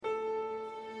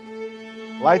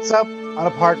Lights up on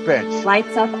a park bench.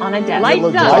 Lights up on a desk. Lights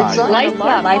up. Lights up.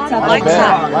 Lights up. Lights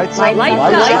up. Lights Lights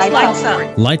up. Lights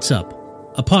up. Lights Up,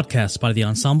 a podcast by the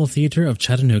Ensemble Theater of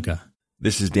Chattanooga.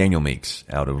 This is Daniel Meeks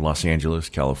out of Los Angeles,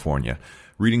 California,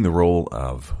 reading the role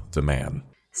of the man.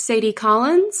 Sadie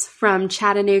Collins from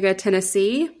Chattanooga,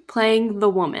 Tennessee, playing the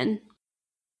woman.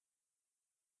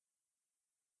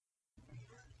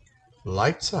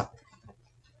 Lights up.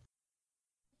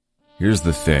 Here's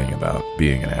the thing about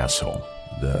being an asshole.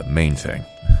 The main thing.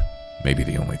 Maybe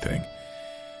the only thing.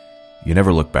 You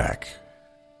never look back.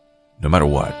 No matter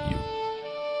what.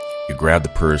 You grab the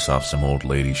purse off some old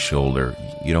lady's shoulder.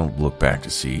 You don't look back to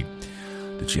see,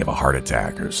 did she have a heart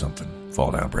attack or something?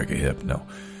 Fall down, break a hip. No.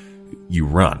 You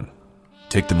run.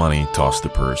 Take the money, toss the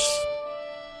purse,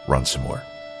 run some more.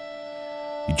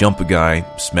 You jump a guy,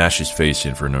 smash his face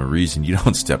in for no reason. You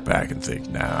don't step back and think,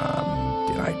 nah,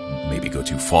 did I maybe go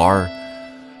too far?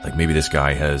 Like maybe this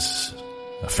guy has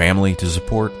a family to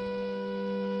support?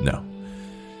 No.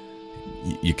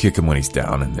 You kick him when he's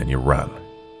down and then you run.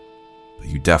 But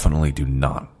you definitely do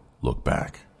not look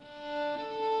back.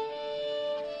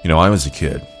 You know, I was a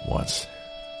kid once.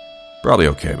 Probably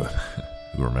okay, but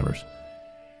who remembers?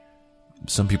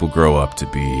 Some people grow up to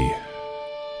be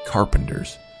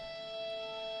carpenters.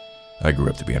 I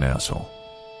grew up to be an asshole.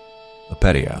 A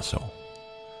petty asshole.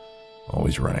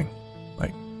 Always running.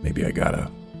 Like, maybe I got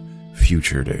a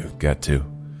future to get to.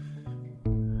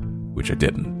 Which I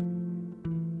didn't.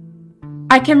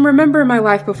 I can remember my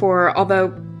life before,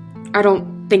 although I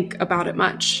don't think about it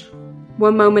much.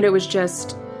 One moment it was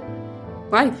just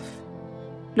life.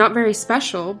 Not very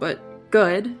special, but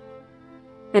good.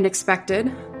 And expected.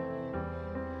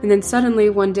 And then suddenly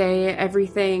one day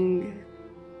everything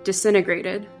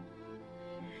disintegrated.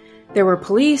 There were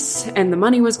police, and the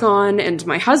money was gone, and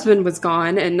my husband was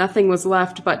gone, and nothing was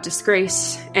left but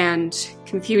disgrace and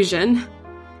confusion.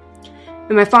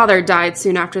 And my father died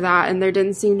soon after that, and there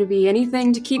didn't seem to be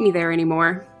anything to keep me there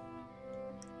anymore.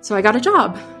 So I got a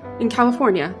job in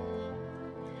California.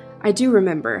 I do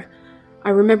remember. I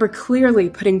remember clearly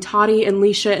putting Toddy and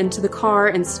Leisha into the car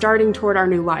and starting toward our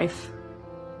new life.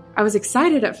 I was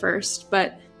excited at first,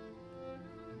 but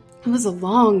it was a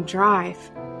long drive.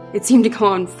 It seemed to go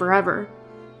on forever.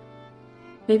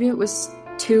 Maybe it was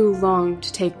too long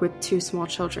to take with two small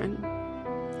children.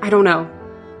 I don't know.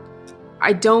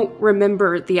 I don't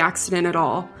remember the accident at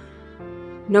all.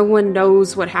 No one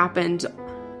knows what happened,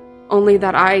 only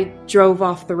that I drove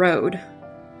off the road.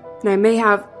 And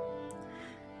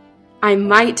I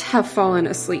might have fallen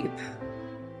asleep.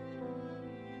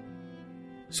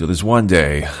 So this one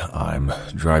day, I'm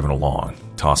driving along,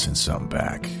 tossing some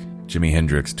back. Jimi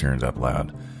Hendrix turned up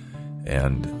loud,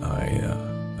 and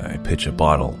I pitch a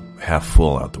bottle half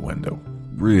full out the window.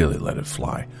 Really let it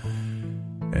fly.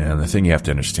 And the thing you have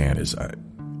to understand is I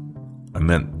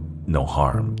meant no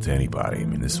harm to anybody. I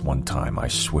mean, this one time, I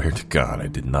swear to God, I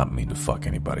did not mean to fuck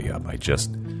anybody up. I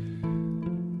just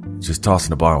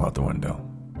tossing a bottle out the window.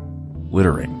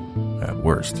 Littering, at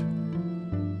worst.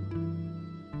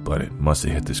 But it must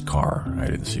have hit this car. I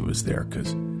didn't see what was there, because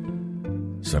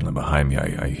suddenly behind me,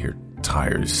 I hear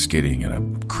tires skidding and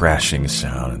a crashing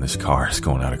sound, and this car is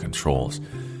going out of controls.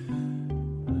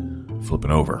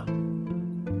 Flipping over.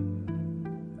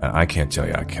 I can't tell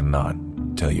you, I cannot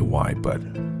tell you why, but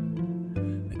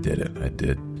I did it. I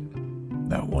did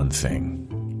that one thing.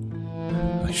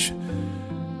 I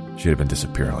should have been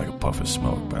disappearing like a puff of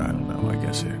smoke, but I don't know. I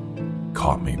guess it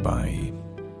caught me by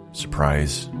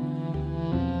surprise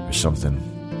or something.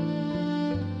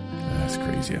 That's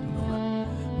crazy. I don't know.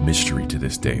 Mystery to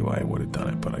this day why I would have done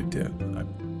it, but I did.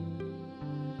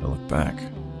 I look back.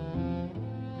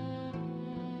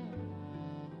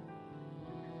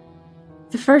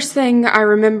 The first thing I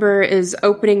remember is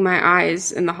opening my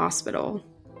eyes in the hospital.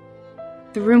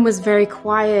 The room was very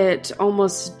quiet,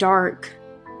 almost dark.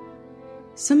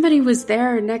 Somebody was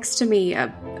there next to me,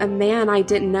 a man I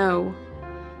didn't know.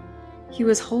 He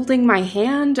was holding my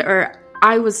hand, or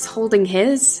I was holding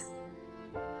his.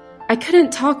 I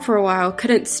couldn't talk for a while,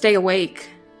 couldn't stay awake.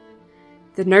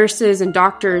 The nurses and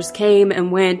doctors came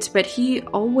and went, but he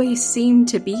always seemed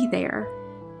to be there.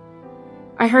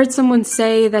 I heard someone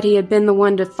say that he had been the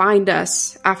one to find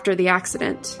us after the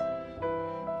accident.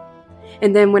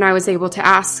 And then when I was able to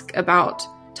ask about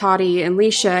Toddy and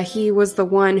Leisha, he was the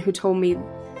one who told me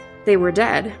they were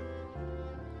dead.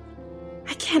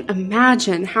 I can't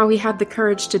imagine how he had the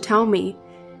courage to tell me,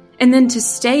 and then to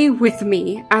stay with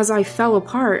me as I fell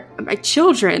apart. My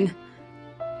children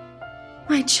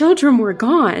were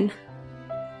gone.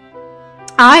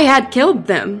 I had killed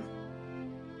them.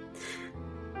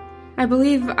 I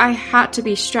believe I had to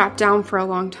be strapped down for a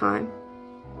long time.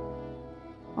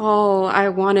 All I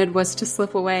wanted was to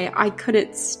slip away. I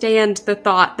couldn't stand the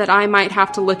thought that I might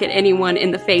have to look at anyone in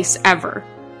the face ever.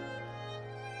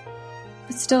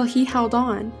 But still, he held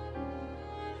on.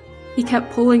 He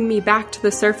kept pulling me back to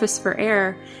the surface for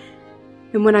air,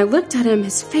 and when I looked at him,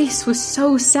 his face was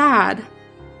so sad,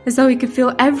 as though he could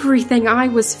feel everything I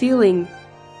was feeling,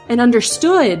 and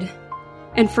understood,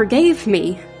 and forgave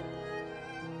me.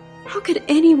 How could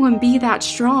anyone be that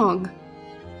strong?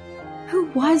 Who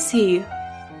was he?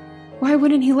 Why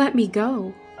wouldn't he let me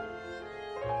go?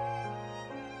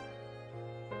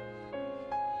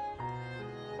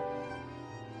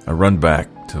 I run back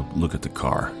to look at the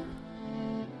car.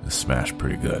 It's smashed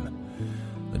pretty good.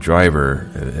 The driver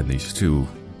and these two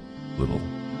little...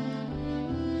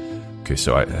 Okay,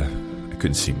 so I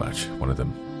couldn't see much. One of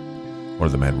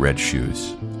them had red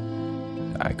shoes.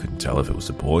 I couldn't tell if it was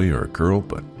a boy or a girl,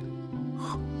 but...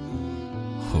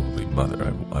 Holy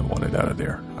mother, I wanted out of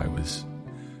there. I was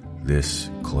this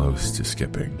close to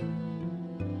skipping.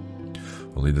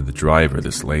 Only then the driver,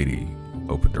 this lady,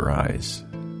 opened her eyes.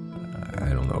 I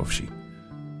don't know if she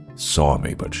saw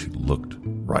me, but she looked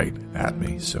right at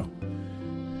me, so...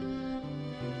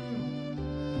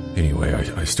 Anyway,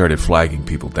 I started flagging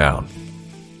people down.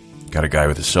 Got a guy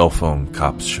with a cell phone,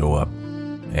 cops show up,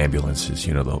 ambulances,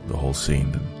 the whole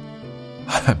scene. And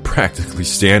I'm practically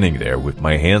standing there with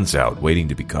my hands out, waiting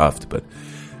to be cuffed, but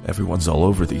everyone's all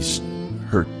over these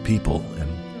hurt people. And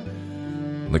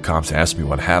when the cops asked me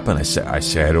what happened, I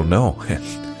say I don't know.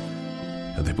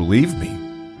 And they believe me.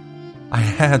 I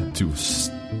had to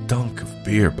stunk of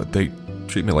beer, but they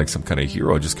treat me like some kind of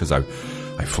hero just because I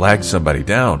flagged somebody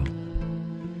down.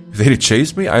 If they'd have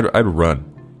chased me, I'd run.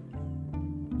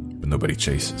 But nobody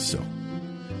chases, so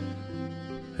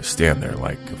I stand there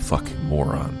like a fucking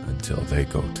moron until they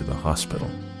go to the hospital.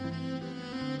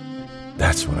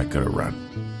 That's when I could have run.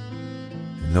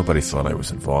 And nobody thought I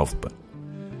was involved, but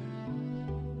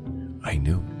I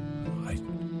knew. I'd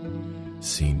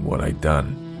seen what I'd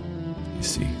done, you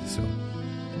see, so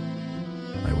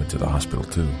I went to the hospital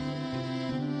too.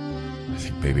 I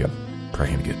think maybe I'm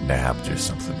praying to get nabbed or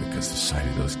something because the sight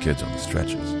of those kids on the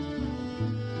stretchers.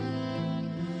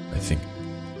 I think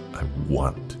I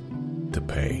want to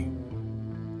pay.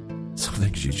 Some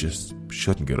things you just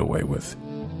shouldn't get away with.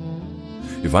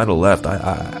 If I'd have left,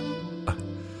 I'd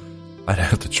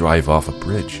have to drive off a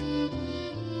bridge.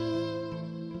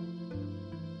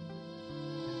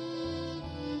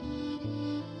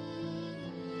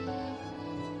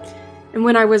 And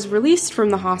when I was released from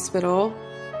the hospital,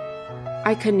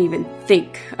 I couldn't even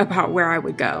think about where I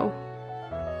would go.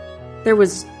 There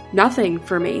was nothing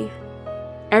for me.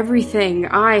 Everything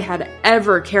I had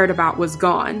ever cared about was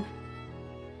gone.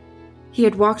 He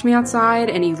had walked me outside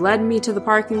and he led me to the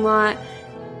parking lot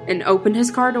and opened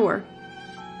his car door.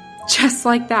 Just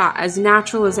like that, as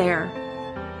natural as air.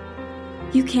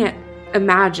 You can't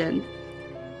imagine.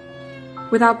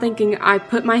 Without thinking, I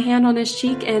put my hand on his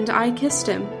cheek and I kissed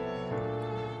him.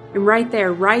 And right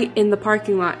there, right in the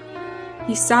parking lot,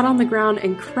 he sat on the ground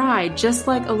and cried just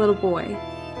like a little boy.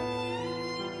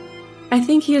 I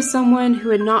think he is someone who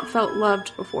had not felt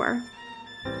loved before.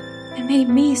 It made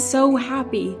me so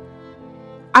happy.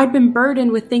 I'd been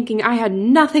burdened with thinking I had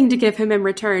nothing to give him in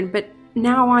return, but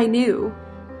now I knew.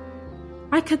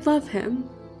 I could love him.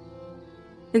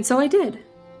 And so I did.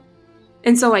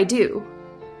 And so I do.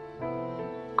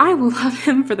 I will love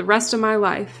him for the rest of my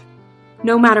life,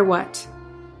 no matter what.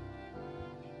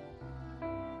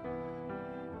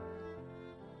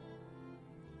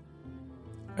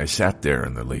 I sat there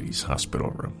in the ladies' hospital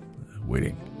room,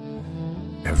 waiting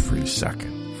every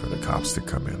second for the cops to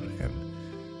come in.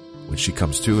 And when she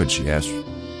comes to and she asks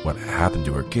what happened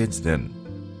to her kids, then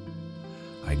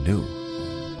I knew.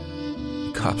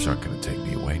 The cops aren't going to take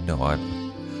me away. No,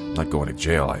 I'm not going to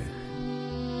jail.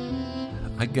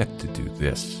 I get to do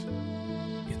this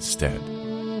instead.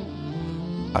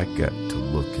 I get to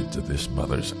look into this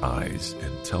mother's eyes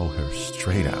and tell her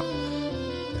straight out,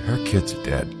 her kids are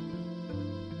dead.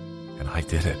 And I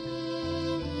did it.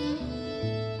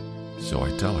 So I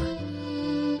tell her,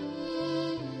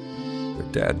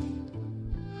 they're dead.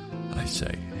 I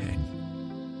say, and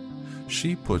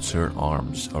she puts her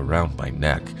arms around my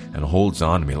neck and holds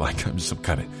on to me like I'm some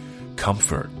kind of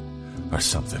comfort or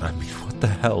something. I mean, what the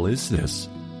hell is this?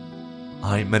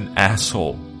 I'm an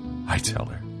asshole, I tell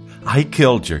her. I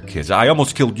killed your kids. I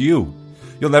almost killed you.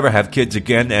 You'll never have kids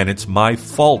again, and it's my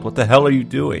fault. What the hell are you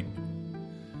doing?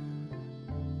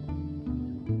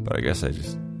 But I guess I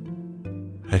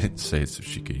didn't say it so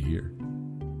she could hear.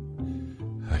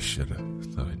 I should have.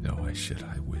 I know I should.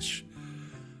 I wish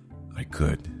I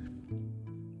could.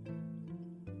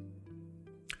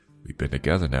 We've been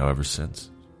together now ever since.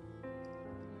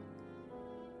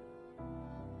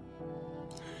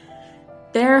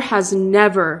 There has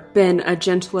never been a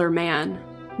gentler man.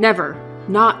 Never.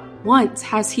 Not once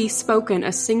has he spoken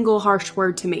a single harsh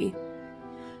word to me.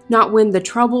 Not when the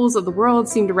troubles of the world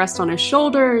seem to rest on his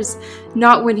shoulders,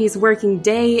 not when he's working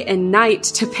day and night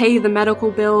to pay the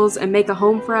medical bills and make a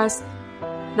home for us,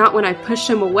 not when I push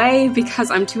him away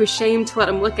because I'm too ashamed to let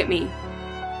him look at me.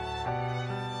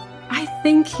 I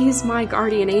think he's my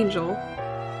guardian angel.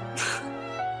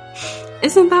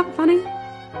 Isn't that funny?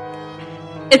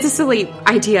 It's a silly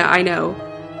idea, I know,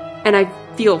 and I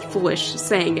feel foolish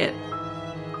saying it.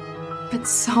 But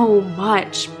so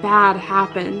much bad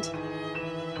happened.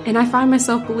 And I find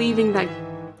myself believing that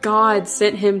God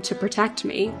sent him to protect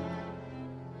me.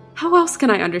 How else can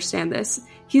I understand this?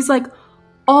 He's like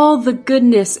all the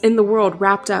goodness in the world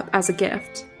wrapped up as a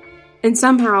gift. And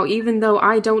somehow, even though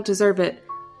I don't deserve it,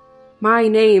 my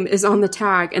name is on the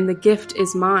tag and the gift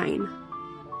is mine.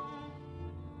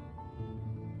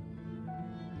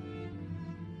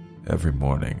 Every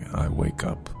morning I wake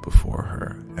up before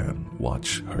her and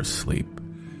watch her sleep,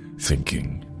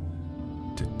 thinking,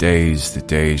 today's the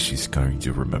day she's going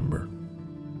to remember.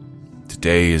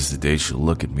 Today is the day she'll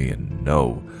look at me and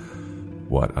know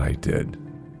what I did.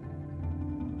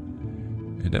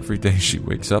 And every day she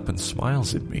wakes up and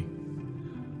smiles at me,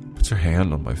 puts her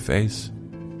hand on my face,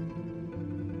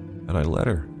 and I let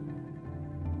her.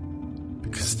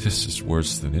 Because this is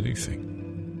worse than anything.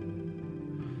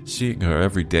 Seeing her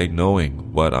every day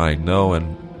knowing what I know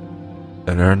and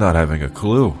her not having a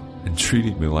clue and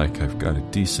treating me like I've got a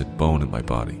decent bone in my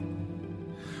body.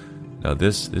 Now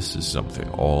this is something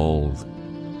all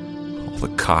the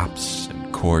cops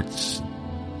and courts,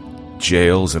 and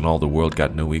jails and all the world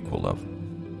got no equal of.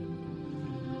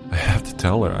 I have to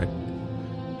tell her. I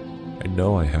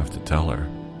know I have to tell her.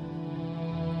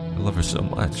 I love her so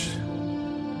much.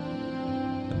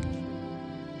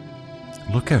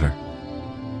 And look at her.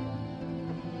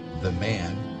 The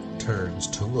man turns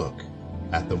to look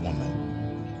at the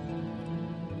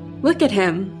woman. Look at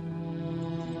him.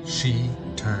 She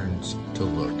turns to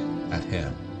look at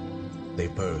him. They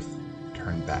both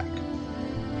turn back.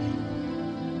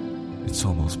 It's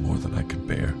almost more than I can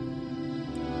bear.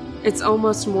 It's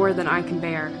almost more than I can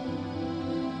bear.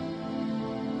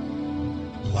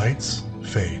 Lights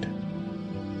fade.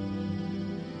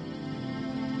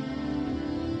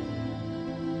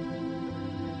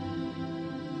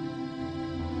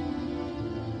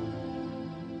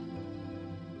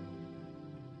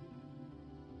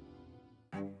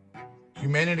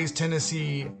 Humanities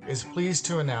Tennessee is pleased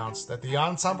to announce that the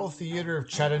Ensemble Theater of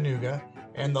Chattanooga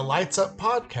and the Lights Up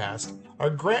podcast are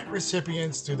grant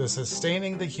recipients through the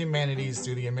Sustaining the Humanities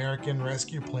Through the American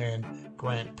Rescue Plan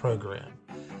grant program.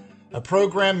 A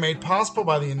program made possible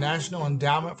by the National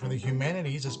Endowment for the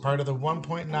Humanities as part of the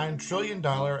 $1.9 trillion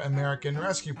American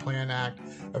Rescue Plan Act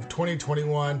of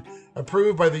 2021,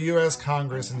 approved by the U.S.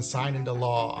 Congress and signed into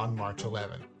law on March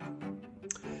 11.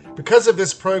 Because of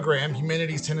this program,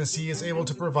 Humanities Tennessee is able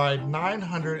to provide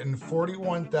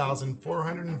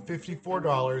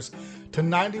 $941,454 to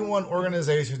 91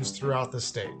 organizations throughout the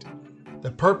state.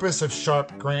 The purpose of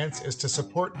SHARP grants is to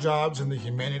support jobs in the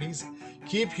humanities,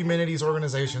 keep humanities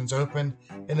organizations open,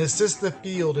 and assist the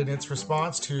field in its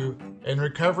response to and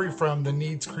recovery from the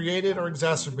needs created or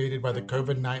exacerbated by the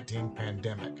COVID-19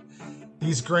 pandemic.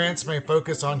 These grants may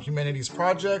focus on humanities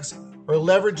projects or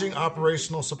leveraging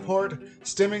operational support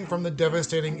stemming from the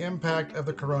devastating impact of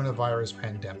the coronavirus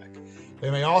pandemic.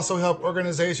 They may also help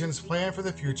organizations plan for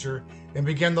the future and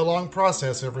begin the long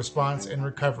process of response and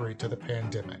recovery to the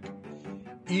pandemic.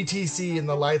 ETC and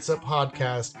the Lights Up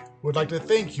podcast would like to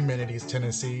thank Humanities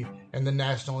Tennessee and the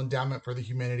National Endowment for the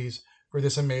Humanities for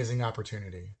this amazing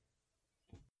opportunity.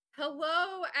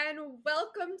 Hello and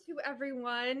welcome to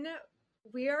everyone.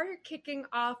 We are kicking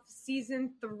off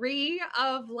season 3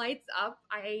 of Lights Up.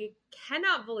 I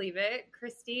cannot believe it.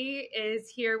 Christy is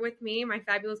here with me, my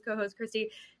fabulous co-host,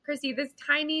 Christy. Christy, this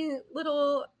tiny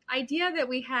little idea that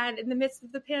we had in the midst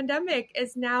of the pandemic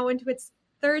is now into its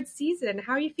 3rd season.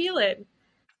 How are you feeling?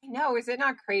 I know, is it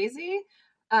not crazy?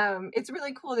 It's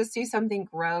really cool to see something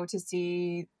grow, to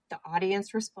see the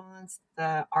audience response,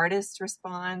 the artist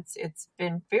response. It's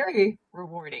been very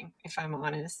rewarding, if I'm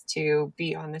honest, to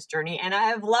be on this journey. And I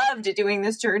have loved doing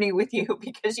this journey with you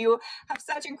because you have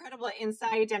such incredible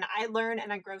insight and I learn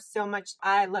and I grow so much.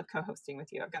 I love co-hosting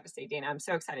with you. I've got to say, Dana, I'm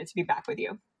so excited to be back with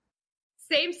you.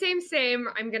 Same.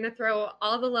 I'm going to throw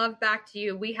all the love back to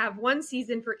you. We have 1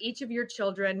 season for each of your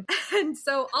children. And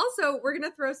so also we're going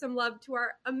to throw some love to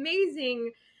our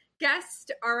amazing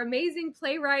guest, our amazing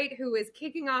playwright who is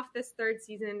kicking off this 3rd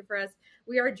season for us.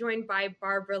 We are joined by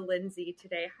Barbara Lindsay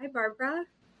today. Hi, Barbara.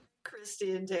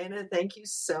 Christy and Dana, thank you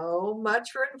so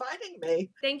much for inviting me.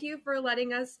 Thank you for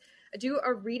letting us do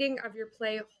a reading of your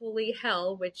play Holy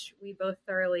Hell, which we both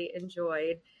thoroughly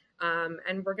enjoyed.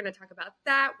 And we're going to talk about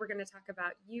that. We're going to talk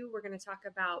about you. We're going to talk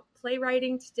about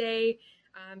playwriting today,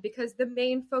 because the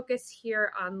main focus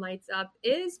here on Lights Up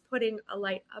is putting a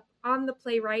light up on the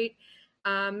playwright.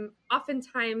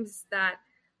 Oftentimes that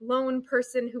lone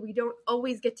person who we don't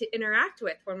always get to interact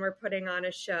with when we're putting on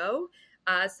a show.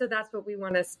 So that's what we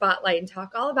want to spotlight and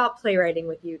talk all about playwriting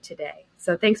with you today.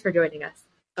 So thanks for joining us.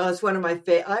 It's one of my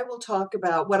favorite. I will talk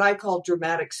about what I call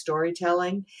dramatic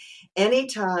storytelling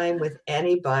anytime with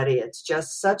anybody. It's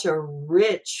just such a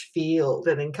rich field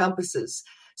and encompasses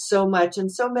so much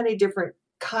and so many different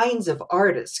kinds of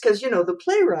artists. Because,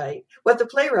 what the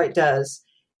playwright does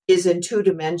is in two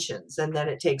dimensions, and then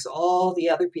it takes all the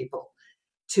other people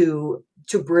to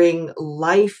bring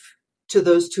life to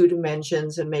those two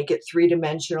dimensions and make it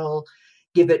three-dimensional,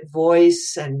 give it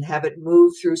voice and have it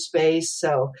move through space.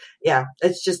 So yeah,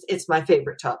 it's my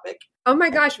favorite topic. Oh my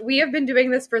gosh, we have been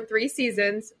doing this for 3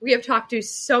 seasons. We have talked to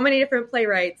so many different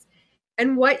playwrights.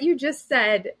 And what you just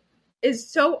said is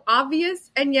so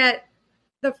obvious, and yet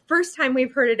the first time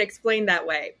we've heard it explained that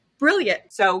way. Brilliant.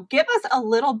 So give us a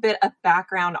little bit of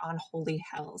background on Holy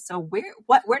Hell. So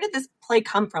where did this play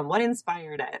come from? What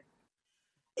inspired it?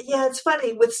 Yeah, it's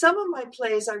funny. With some of my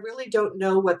plays, I really don't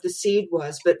know what the seed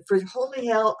was, but for Holy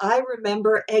Hell, I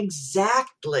remember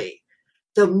exactly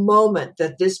the moment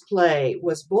that this play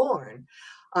was born.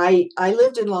 I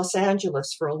lived in Los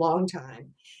Angeles for a long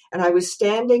time, and I was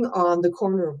standing on the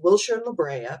corner of Wilshire and La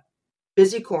Brea,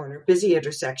 busy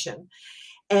intersection,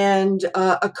 and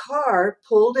a car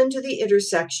pulled into the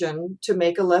intersection to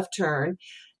make a left turn.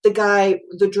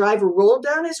 The driver rolled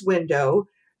down his window,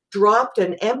 dropped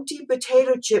an empty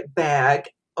potato chip bag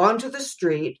onto the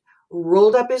street,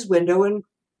 rolled up his window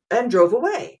and drove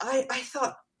away. I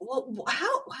thought, well,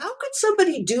 how could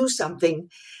somebody do something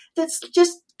that's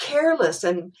just careless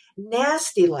and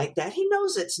nasty like that? He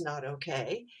knows it's not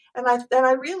okay. And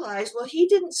I realized, well, he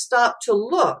didn't stop to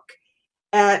look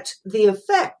at the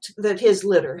effect that his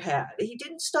litter had. He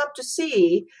didn't stop to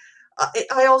see.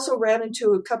 I also ran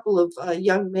into a couple of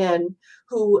young men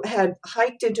who had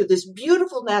hiked into this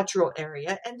beautiful natural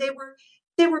area, and they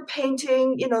were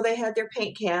painting. They had their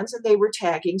paint cans and they were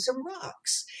tagging some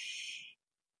rocks.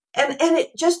 And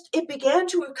it began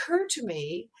to occur to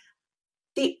me,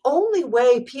 the only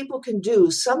way people can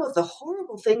do some of the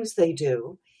horrible things they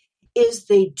do is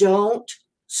they don't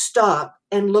stop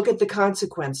and look at the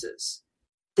consequences.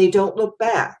 They don't look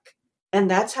back. And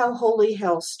that's how Holy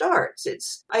Hell starts.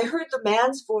 I heard the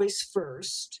man's voice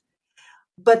first,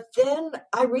 but then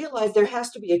I realized there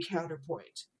has to be a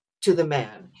counterpoint to the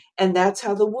man. And that's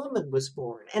how the woman was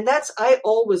born. And I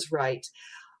always write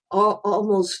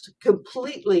almost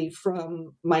completely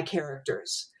from my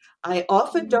characters. I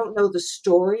often don't know the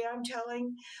story I'm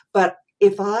telling, but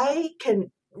if I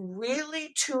can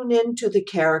really tune into the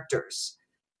characters,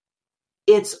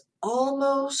 it's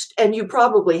almost, and you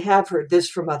probably have heard this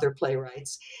from other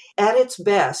playwrights, at its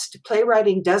best,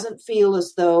 playwriting doesn't feel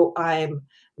as though I'm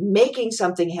making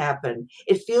something happen.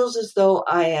 It feels as though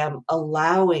I am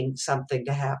allowing something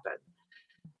to happen.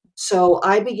 So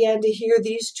I began to hear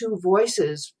these two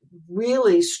voices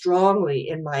really strongly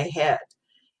in my head,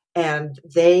 and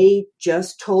they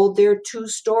just told their two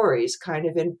stories kind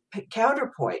of in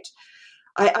counterpoint.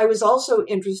 I was also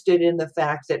interested in the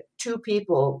fact that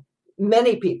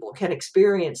many people can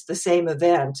experience the same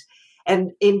event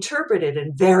and interpret it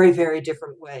in very, very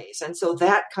different ways. And so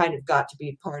that kind of got to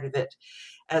be part of it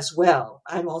as well.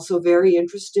 I'm also very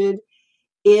interested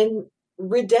in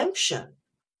redemption,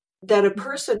 that a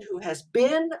person who has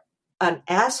been an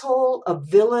asshole, a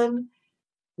villain,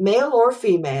 male or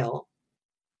female,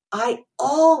 I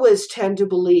always tend to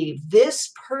believe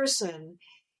this person,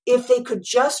 if they could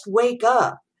just wake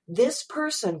up, this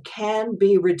person can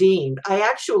be redeemed. I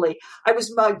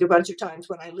was mugged a bunch of times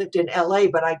when I lived in LA,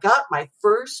 but I got my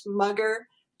first mugger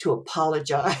to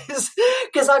apologize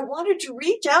because I wanted to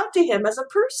reach out to him as a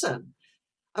person.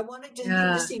 I wanted him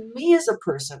to see me as a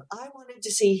person. I wanted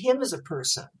to see him as a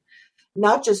person,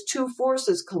 not just two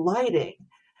forces colliding.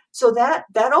 So that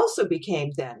also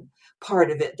became then part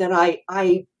of it, that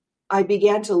I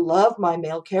began to love my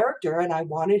male character, and I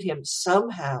wanted him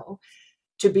somehow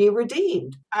to be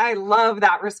redeemed. I love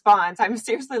that response. I'm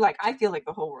seriously I feel like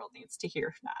the whole world needs to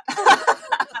hear that.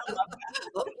 I love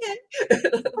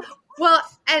that. Okay. Well,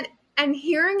 and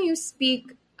hearing you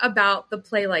speak about the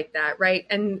play like that, right?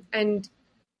 And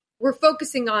we're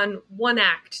focusing on one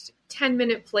act,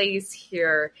 10-minute plays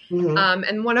here. Mm-hmm.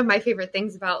 And one of my favorite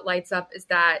things about Lights Up is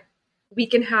that we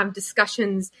can have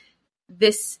discussions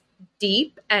this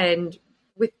deep and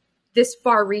with this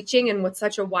far reaching and with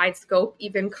such a wide scope,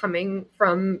 even coming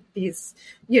from these,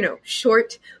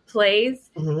 short plays,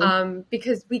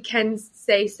 because we can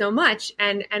say so much.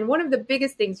 And one of the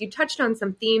biggest things, you touched on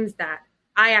some themes that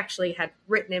I actually had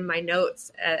written in my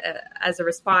notes as a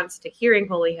response to hearing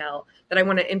Holy Hell that I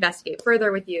want to investigate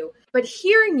further with you. But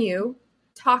hearing you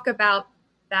talk about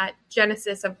that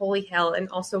genesis of Holy Hell and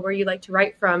also where you like to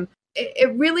write from,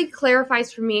 it really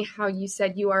clarifies for me how you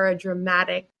said you are a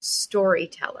dramatic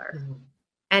storyteller.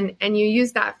 And you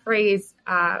use that phrase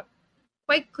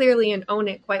quite clearly and own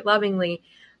it quite lovingly.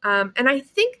 And I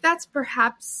think that's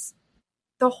perhaps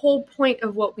the whole point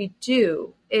of what we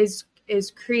do is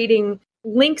creating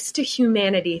links to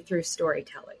humanity through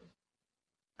storytelling.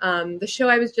 The show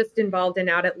I was just involved in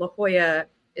out at La Jolla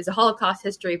is a Holocaust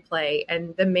history play,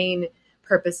 and the main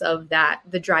purpose of that,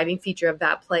 the driving feature of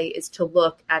that play, is to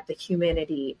look at the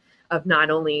humanity of not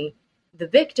only the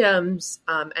victims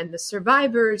and the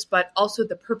survivors, but also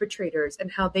the perpetrators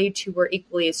and how they too were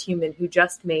equally as human who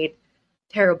just made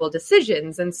terrible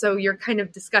decisions. And so your kind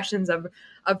of discussions of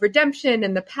redemption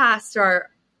and the past are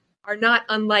not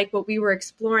unlike what we were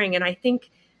exploring. And I think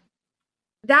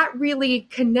that really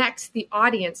connects the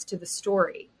audience to the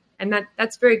story. And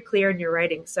that's very clear in your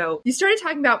writing. So you started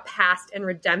talking about past and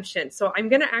redemption. So I'm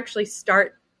going to actually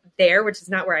start there, which is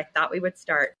not where I thought we would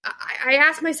start. I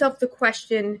asked myself the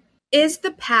question, is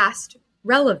the past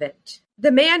relevant?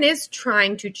 The man is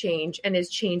trying to change and is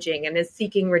changing and is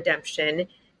seeking redemption.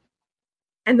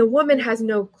 And the woman has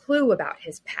no clue about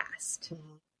his past.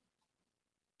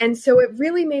 And so it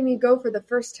really made me go for the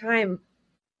first time,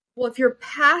 well, if your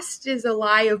past is a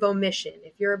lie of omission,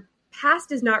 if your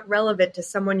past is not relevant to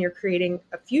someone you're creating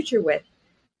a future with,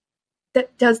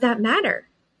 does that matter?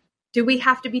 Do we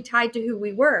have to be tied to who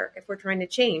we were if we're trying to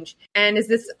change? And is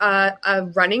this a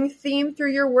running theme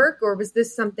through your work, or was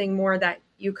this something more that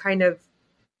you kind of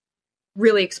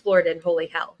really explored in Holy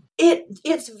Hell?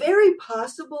 It's very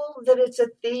possible that it's a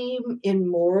theme in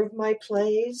more of my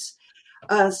plays.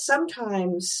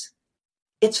 Sometimes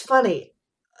it's funny.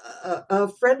 A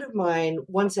friend of mine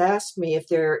once asked me if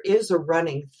there is a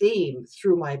running theme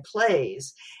through my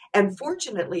plays. And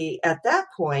fortunately, at that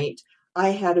point, I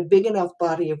had a big enough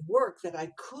body of work that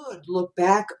I could look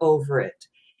back over it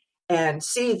and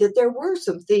see that there were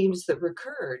some themes that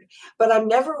recurred. But I'm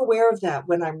never aware of that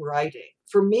when I'm writing.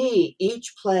 For me,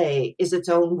 each play is its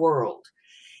own world.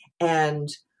 And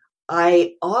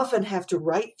I often have to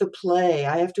write the play.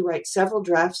 I have to write several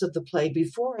drafts of the play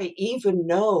before I even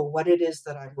know what it is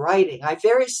that I'm writing. I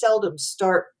very seldom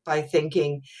start by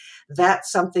thinking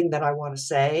that's something that I want to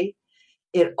say.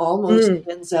 It almost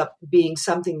ends up being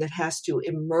something that has to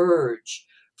emerge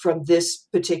from this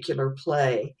particular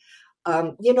play.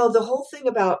 The whole thing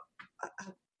about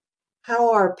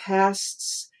how our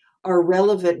pasts are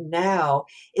relevant now,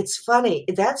 it's funny.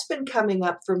 That's been coming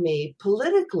up for me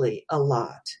politically a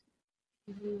lot.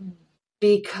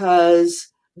 Because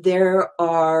there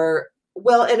are,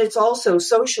 and it's also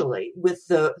socially with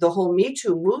the whole Me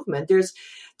Too movement. There's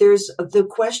the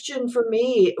question for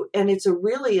me, and it's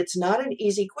not an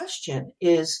easy question,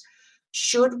 is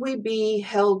should we be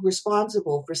held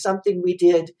responsible for something we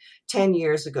did 10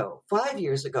 years ago, 5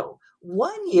 years ago,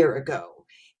 1 year ago,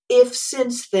 if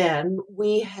since then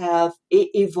we have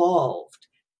evolved,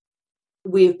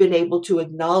 we've been able to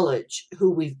acknowledge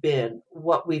who we've been,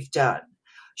 what we've done?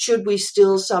 Should we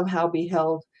still somehow be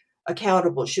held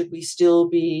accountable? Should we still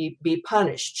be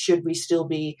punished? Should we still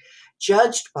be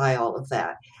judged by all of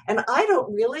that? And I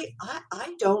don't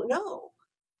know.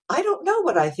 I don't know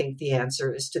what I think the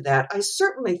answer is to that. I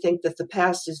certainly think that the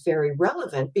past is very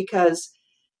relevant because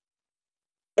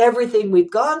everything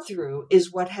we've gone through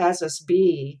is what has us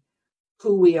be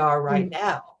who we are right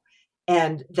now.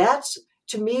 And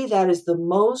to me, that is the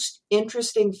most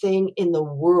interesting thing in the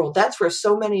world. That's where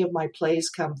so many of my plays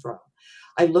come from.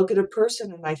 I look at a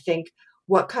person and I think,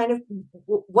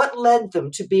 what led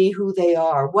them to be who they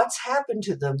are? What's happened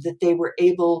to them that they were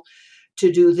able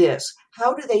to do this?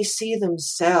 How do they see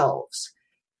themselves?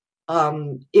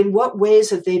 In what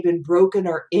ways have they been broken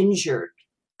or injured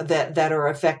that are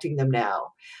affecting them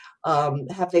now?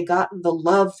 Have they gotten the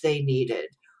love they needed?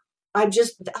 I'm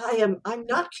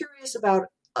not curious about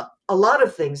a lot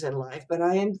of things in life, but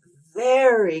I am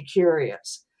very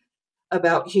curious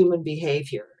about human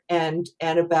behavior and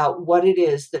about what it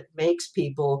is that makes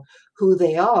people who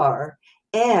they are.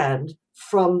 And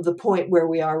from the point where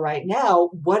we are right now,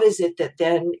 what is it that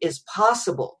then is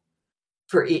possible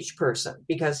for each person,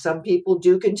 because some people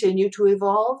do continue to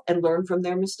evolve and learn from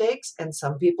their mistakes and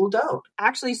some people don't.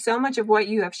 Actually, so much of what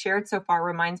you have shared so far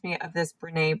reminds me of this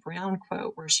Brene Brown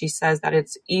quote where she says that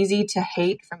it's easy to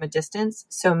hate from a distance,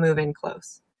 so move in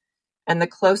close. And the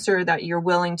closer that you're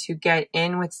willing to get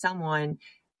in with someone,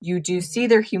 you do see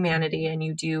their humanity, and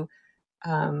you do.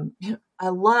 I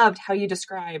loved how you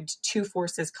described two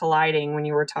forces colliding when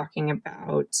you were talking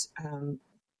about,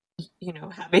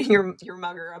 having your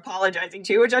mugger apologizing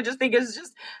to you, which I just think is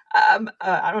just,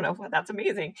 I don't know, that's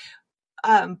amazing.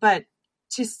 But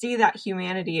to see that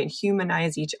humanity and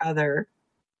humanize each other,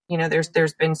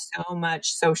 there's been so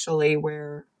much socially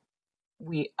where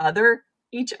we other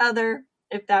each other,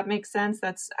 if that makes sense.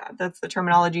 That's the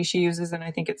terminology she uses, and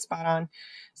I think it's spot on.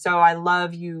 So I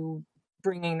love you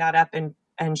bringing that up and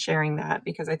sharing that,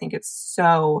 because I think it's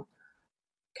so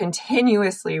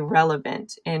continuously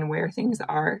relevant in where things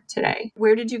are today.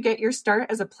 Where did you get your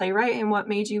start as a playwright, and what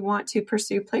made you want to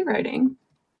pursue playwriting?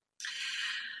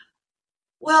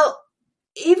 Well,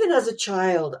 even as a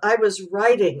child, I was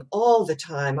writing all the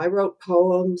time. I wrote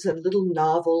poems and little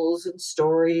novels and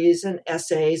stories and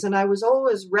essays, and I was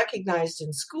always recognized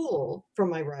in school for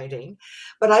my writing,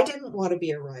 but I didn't want to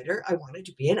be a writer. I wanted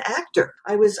to be an actor.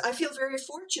 I feel very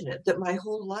fortunate that my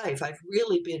whole life I've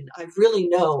really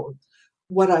known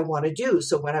what I want to do.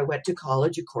 So when I went to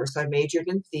college, of course, I majored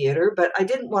in theater, but I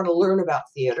didn't want to learn about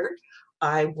theater.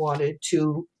 I wanted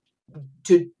to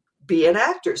be an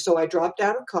actor. So I dropped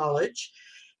out of college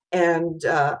and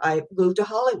I moved to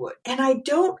Hollywood. And I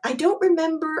don't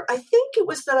remember, I think it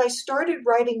was that I started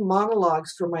writing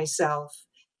monologues for myself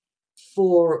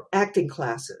for acting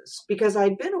classes, because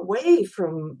I'd been away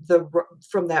from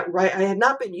that. I had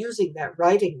not been using that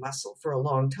writing muscle for a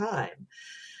long time.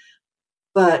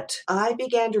 But I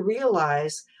began to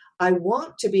realize I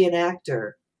want to be an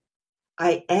actor.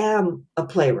 I am a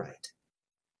playwright.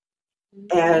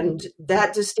 And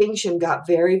that distinction got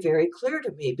very, very clear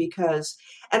to me,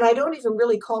 and I don't even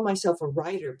really call myself a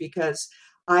writer, because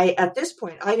at this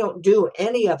point, I don't do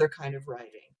any other kind of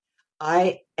writing.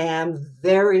 I am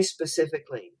very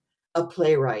specifically a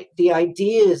playwright. The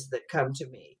ideas that come to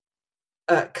me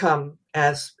come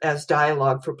as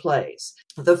dialogue for plays.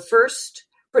 The first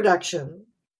production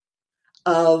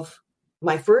of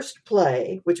my first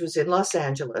play, which was in Los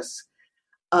Angeles,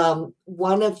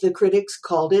 one of the critics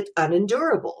called it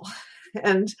unendurable.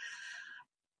 And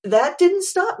that didn't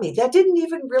stop me. That didn't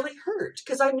even really hurt,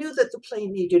 because I knew that the play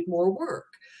needed more work.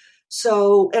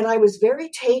 So, and I was very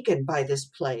taken by this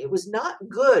play. It was not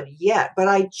good yet, but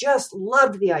I just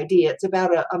loved the idea. It's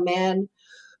about a man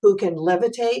who can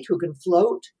levitate, who can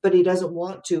float, but he doesn't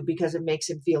want to because it makes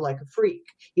him feel like a freak.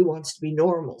 He wants to be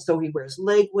normal. So he wears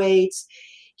leg weights.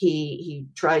 He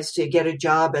tries to get a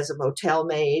job as a motel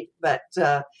maid, but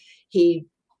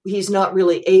he's not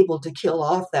really able to kill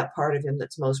off that part of him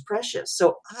that's most precious.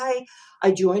 So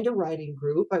I joined a writing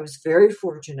group. I was very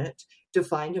fortunate to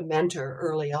find a mentor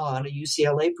early on, a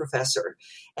UCLA professor,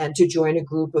 and to join a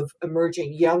group of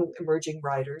young emerging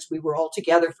writers. We were all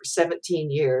together for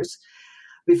 17 years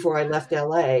before I left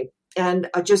LA. And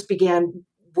I just began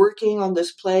working on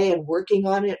this play and working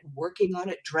on it,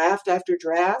 draft after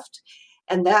draft.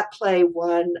 And that play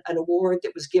won an award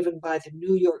that was given by the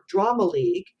New York Drama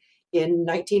League in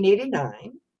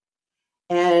 1989.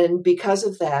 And because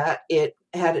of that, it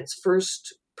had its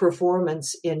first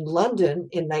performance in London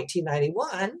in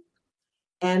 1991.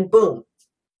 And boom,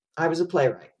 I was a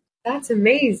playwright. That's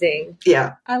amazing.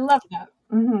 Yeah. I love that.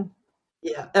 Mm-hmm.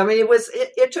 Yeah. I mean,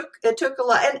 it took a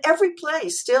lot. And every play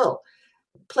still,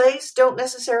 plays don't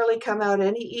necessarily come out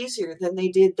any easier than they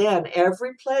did then.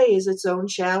 Every play is its own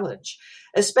challenge,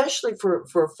 especially for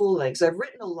full lengths. I've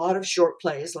written a lot of short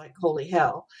plays like Holy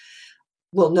Hell.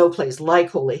 Well, no plays like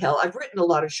Holy Hell. I've written a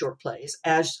lot of short plays,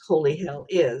 as Holy Hell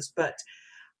is, but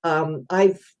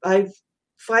I've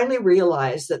finally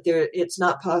realized that it's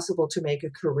not possible to make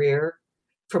a career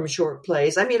from short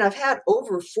plays. I mean, I've had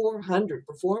over 400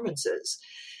 performances,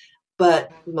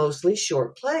 but mostly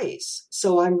short plays.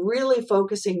 So I'm really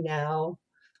focusing now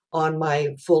on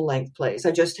my full-length plays.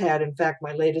 In fact,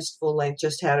 my latest full-length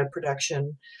just had a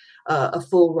production, a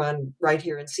full run right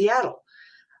here in Seattle.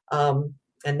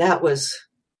 And that was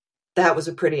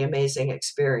a pretty amazing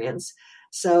experience.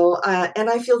 So, and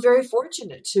I feel very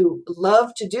fortunate to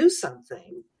love to do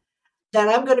something that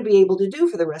I'm going to be able to do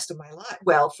for the rest of my life.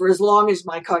 Well, for as long as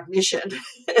my cognition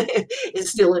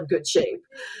is still in good shape.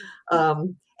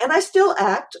 And I still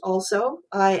act also.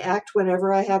 I act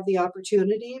whenever I have the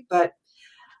opportunity, but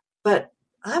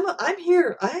I'm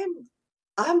here.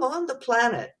 I'm on the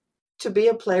planet to be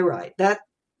a playwright. That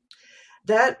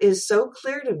is so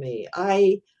clear to me.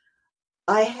 I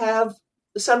have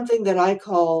something that I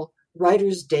call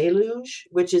writer's deluge,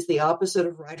 which is the opposite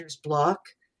of writer's block.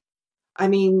 I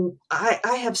mean,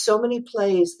 I have so many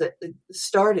plays that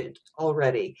started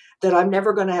already that I'm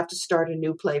never going to have to start a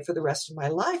new play for the rest of my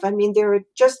life. I mean, there are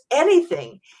just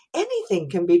anything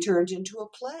can be turned into a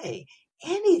play.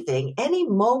 Anything, any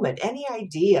moment, any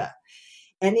idea,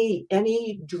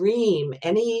 any dream,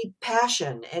 any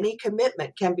passion, any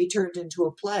commitment can be turned into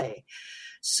a play.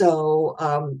 So,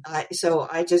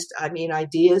 ideas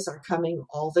are coming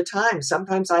all the time.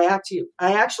 Sometimes I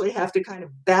actually have to kind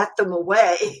of bat them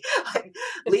away.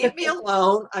 Leave me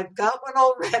alone. I've got one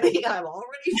already. I'm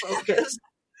already focused.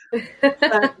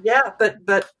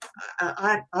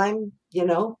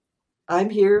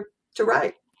 I'm here to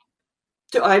write.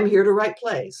 I'm here to write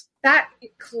plays. That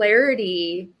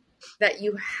clarity that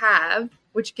you have,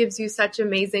 which gives you such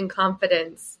amazing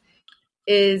confidence,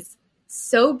 is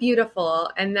so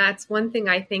beautiful. And that's one thing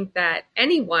I think that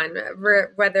anyone,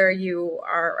 whether you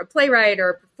are a playwright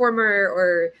or a performer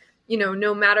or,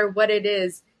 no matter what it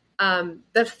is,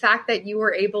 the fact that you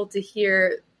were able to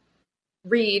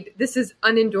read, this is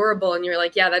unendurable. And you're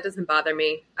like, yeah, that doesn't bother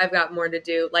me. I've got more to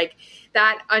do. Like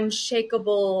that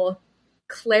unshakable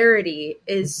clarity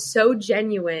is so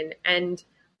genuine. And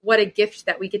what a gift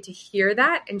that we get to hear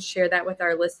that and share that with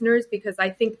our listeners, because I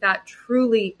think that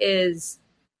truly is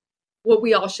what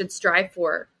we all should strive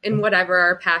for in whatever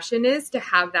our passion is, to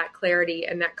have that clarity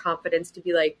and that confidence to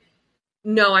be like,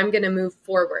 no, I'm going to move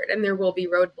forward and there will be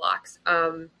roadblocks.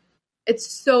 It's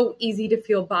so easy to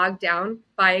feel bogged down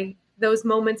by those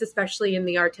moments, especially in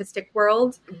the artistic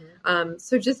world.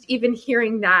 So just even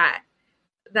hearing that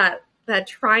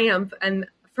triumph and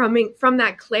from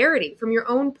that clarity, from your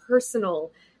own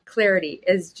personal clarity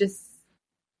is just,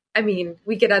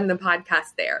 we could end the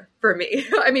podcast there for me.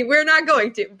 We're not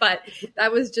going to, but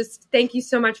that was just, thank you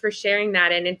so much for sharing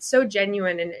that. And it's so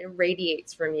genuine and it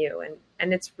radiates from you.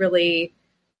 And it's really,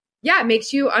 it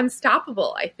makes you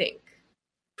unstoppable, I think.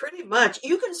 Pretty much.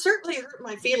 You can certainly hurt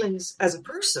my feelings as a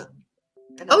person.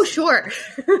 Oh, sure.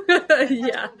 Yeah. As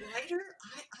a writer,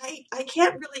 I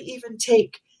can't really even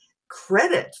take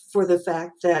credit for the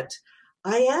fact that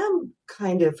I am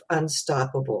kind of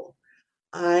unstoppable.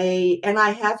 I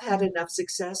have had enough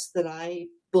success that I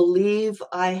believe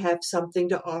I have something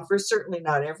to offer. Certainly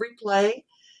not every play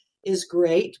is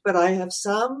great, but I have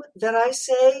some that I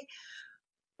say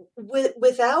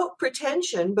without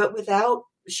pretension, but without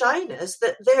shyness,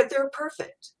 that they're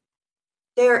perfect.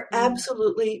 They're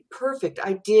absolutely perfect.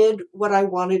 I did what I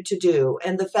wanted to do.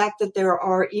 And the fact that there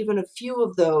are even a few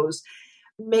of those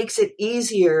makes it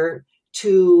easier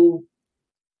to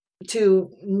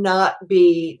not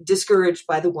be discouraged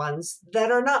by the ones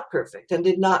that are not perfect and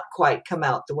did not quite come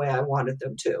out the way I wanted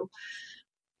them to.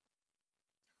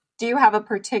 Do you have a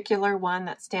particular one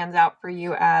that stands out for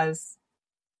you as,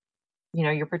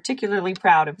 you're particularly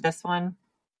proud of this one?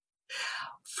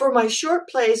 For my short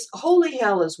plays, Holy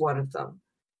Hell is one of them.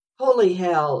 Holy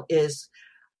Hell is,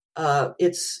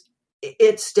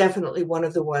 it's definitely one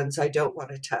of the ones I don't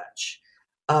want to touch.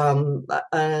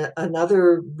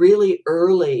 Another really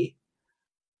early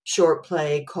short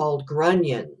play called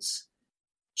Grunions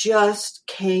just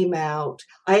came out.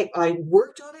 I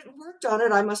worked on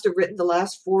it. I must have written the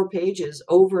last 4 pages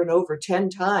over and over 10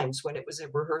 times when it was in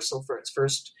rehearsal for its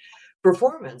first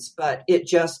performance, but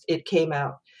it came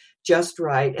out just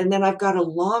right. And then I've got a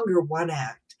longer one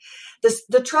act.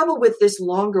 The trouble with this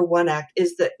longer one act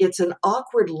is that it's an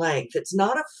awkward length. It's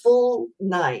not a full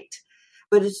night,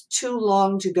 but it's too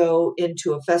long to go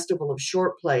into a festival of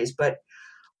short plays. But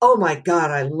oh my God,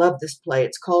 I love this play.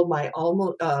 It's called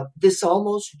This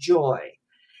Almost Joy.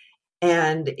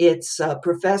 And it's a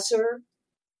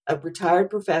retired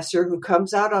professor who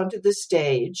comes out onto the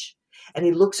stage and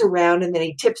he looks around and then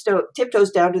he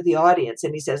tiptoes down to the audience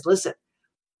and he says, listen,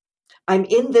 I'm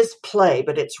in this play,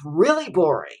 but it's really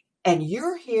boring. And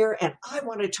you're here and I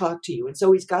want to talk to you. And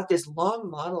so he's got this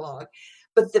long monologue,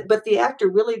 but the actor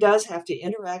really does have to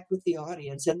interact with the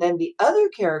audience. And then the other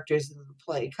characters in the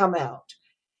play come out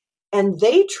and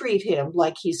they treat him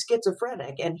like he's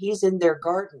schizophrenic and he's in their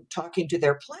garden talking to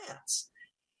their plants.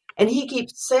 And he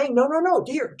keeps saying, no,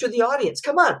 dear, to the audience,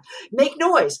 come on, make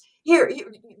noise. Here,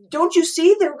 don't you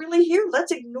see they're really here?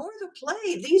 Let's ignore the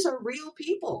play. These are real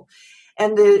people.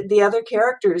 And the other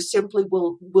characters simply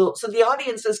will. So the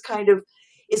audience is kind of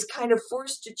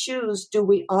forced to choose: do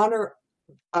we honor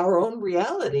our own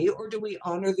reality, or do we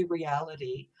honor the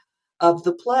reality of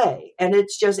the play. And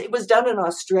it was done in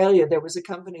Australia. There was a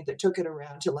company that took it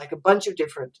around to like a bunch of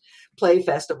different play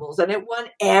festivals, and it won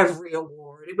every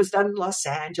award. It was done in Los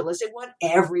Angeles. It won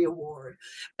every award.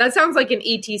 That sounds like an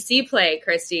ETC play,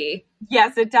 Christy.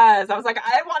 Yes, it does. I was like,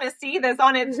 I want to see this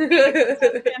on its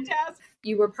fantastic.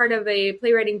 You were part of a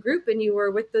playwriting group, and you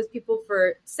were with those people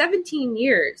for 17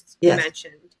 years, Yes. you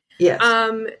mentioned. Yes.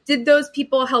 Did those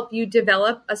people help you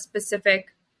develop a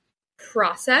specific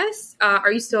process?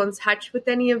 Are you still in touch with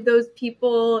any of those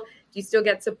people? Do you still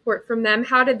get support from them?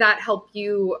 How did that help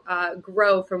you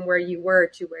grow from where you were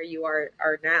to where you are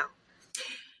now?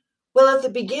 Well, at the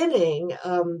beginning,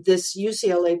 this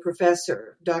UCLA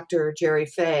professor, Dr. Jerry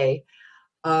Fay,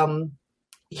 all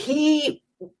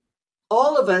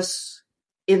of us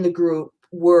in the group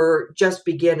were just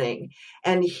beginning,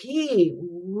 and he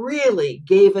really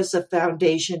gave us a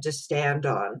foundation to stand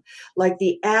on, like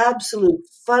the absolute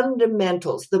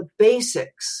fundamentals, the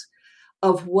basics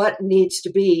of what needs to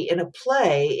be in a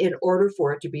play in order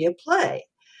for it to be a play,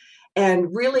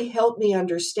 and really helped me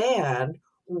understand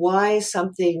why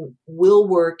something will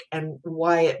work and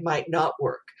why it might not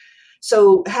work.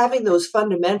 So having those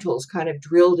fundamentals kind of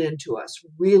drilled into us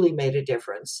really made a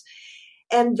difference.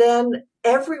 And then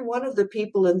every one of the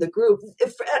people in the group,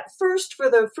 at first, for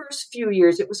the first few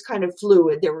years, it was kind of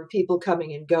fluid. There were people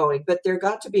coming and going, but there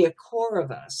got to be a core of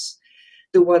us,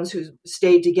 the ones who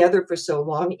stayed together for so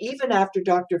long. Even after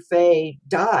Dr. Fay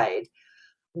died,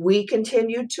 we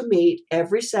continued to meet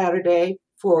every Saturday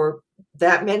for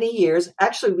that many years.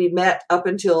 Actually, we met up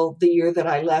until the year that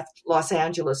I left Los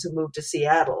Angeles and moved to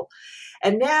Seattle.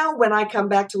 And now when I come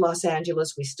back to Los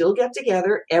Angeles, we still get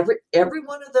together. Every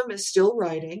one of them is still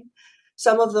writing.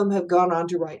 Some of them have gone on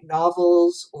to write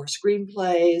novels or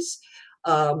screenplays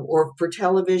or for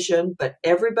television, but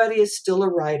everybody is still a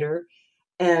writer.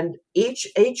 And each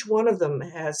one of them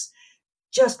has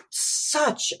just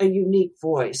such a unique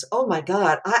voice. Oh my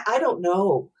God, I don't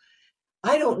know.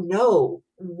 I don't know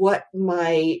what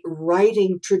my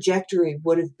writing trajectory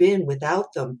would have been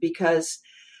without them, because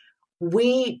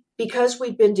we'd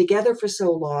been together for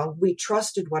so long, we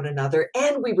trusted one another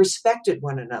and we respected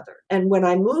one another. And when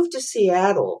I moved to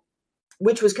Seattle,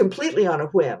 which was completely on a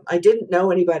whim, I didn't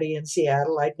know anybody in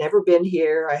Seattle. I'd never been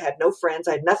here. I had no friends.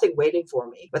 I had nothing waiting for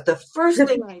me. But the first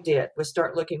thing I did was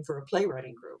start looking for a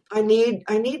playwriting group. I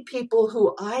need people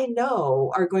who I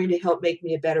know are going to help make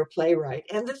me a better playwright.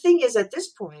 And the thing is, at this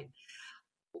point,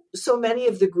 so many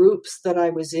of the groups that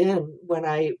I was in when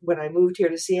I moved here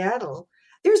to Seattle,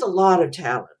 there's a lot of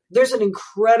talent. There's an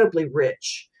incredibly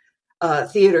rich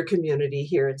theater community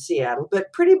here in Seattle,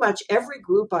 but pretty much every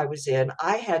group I was in,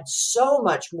 I had so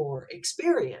much more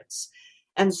experience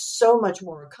and so much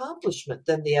more accomplishment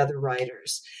than the other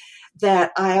writers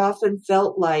that I often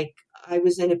felt like I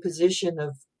was in a position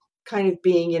of kind of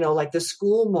being, like the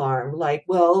school marm, like,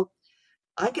 well,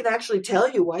 I can actually tell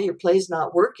you why your play's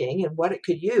not working and what it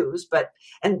could use, but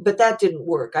that didn't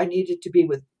work. I needed to be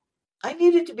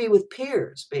with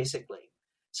peers, basically.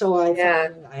 So I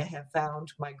have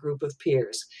found my group of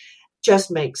peers. Just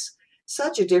makes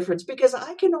such a difference, because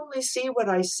I can only see what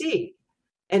I see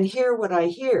and hear what I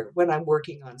hear when I'm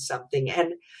working on something.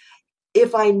 And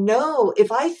if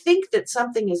I think that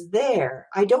something is there,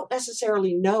 I don't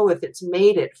necessarily know if it's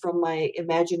made it from my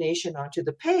imagination onto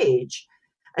the page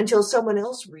until someone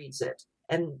else reads it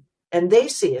and they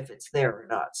see if it's there or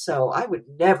not. So I would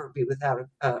never be without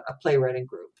a playwriting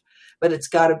group, but it's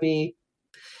got to be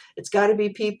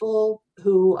people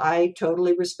who I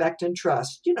totally respect and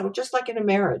trust, just like in a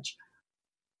marriage.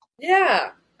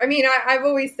 Yeah. I mean, I've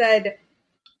always said,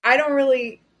 I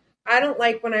don't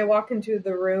like when I walk into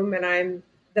the room and I'm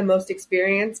the most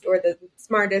experienced or the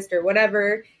smartest or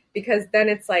whatever, because then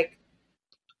it's like,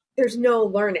 there's no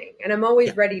learning, and I'm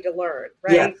always ready to learn.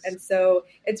 Right. Yes. And so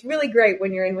it's really great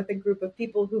when you're in with a group of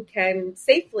people who can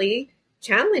safely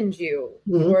challenge you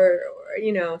or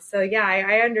so yeah,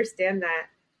 I understand that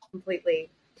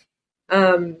completely.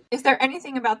 Is there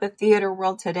anything about the theater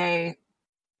world today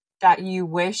that you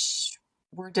wish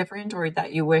were different or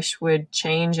that you wish would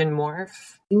change and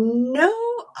morph? No,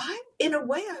 in a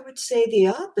way, I would say the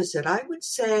opposite. I would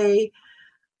say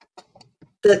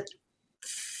that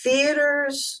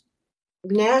theaters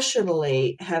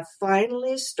nationally have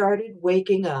finally started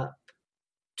waking up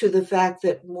to the fact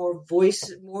that more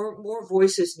voices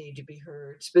need to be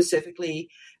heard, specifically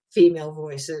female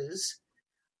voices,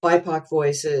 BIPOC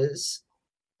voices,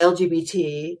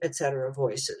 LGBT, etc.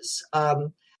 voices.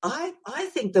 I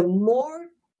think the more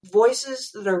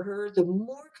voices that are heard, the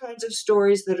more kinds of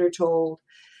stories that are told,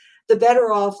 the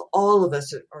better off all of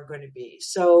us are going to be.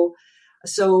 So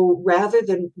So rather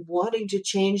than wanting to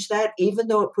change that, even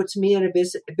though it puts me at a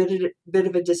bit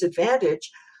of a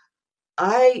disadvantage,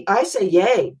 I say,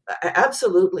 yay,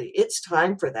 absolutely. It's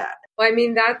time for that. Well, I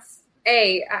mean,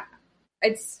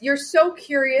 you're so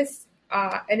curious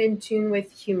and in tune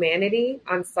with humanity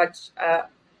on such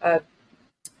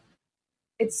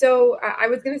it's so, I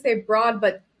was going to say broad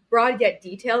yet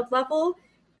detailed level.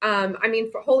 I mean,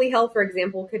 for Holy Hell, for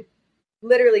example, could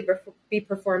literally be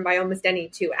performed by almost any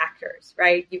two actors,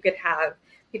 right? You could have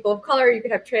people of color, you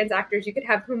could have trans actors, you could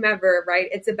have whomever, right?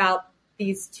 It's about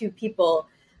these two people.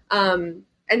 And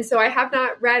so I have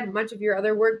not read much of your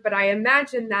other work, but I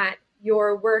imagine that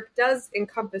your work does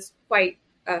encompass quite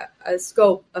a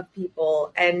scope of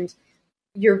people, and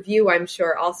your view, I'm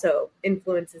sure, also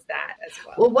influences that as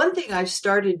well. Well, one thing I've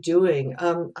started doing,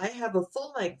 I have a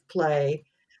full-length play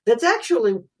that's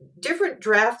actually, different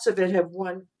drafts of it have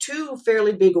won 2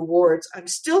 fairly big awards. I'm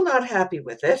still not happy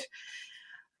with it.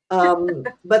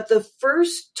 But the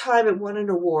first time it won an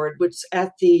award was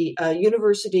at the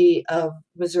University of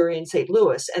Missouri in St.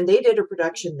 Louis, and they did a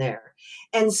production there.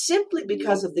 And simply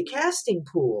because of the casting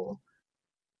pool,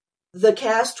 the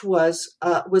cast was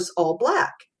all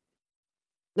Black.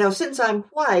 Now, since I'm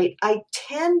white, I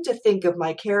tend to think of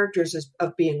my characters as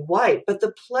of being white, but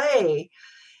the play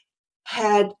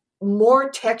had more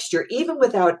texture, even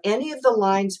without any of the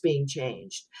lines being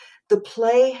changed. The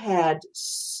play had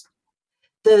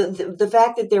the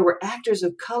fact that there were actors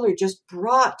of color just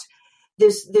brought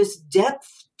this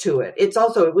depth to it.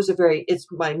 It's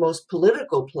my most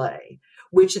political play,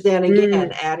 which then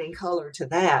again, adding color to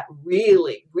that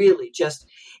really, really just,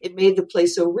 it made the play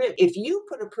so rich. If you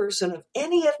put a person of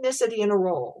any ethnicity in a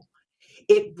role,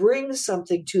 it brings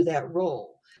something to that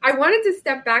role. I wanted to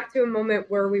step back to a moment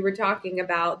where we were talking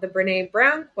about the Brené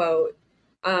Brown quote,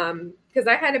 because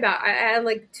I had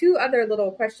like 2 other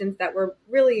little questions that were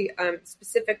really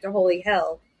specific to Holy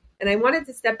Hell. And I wanted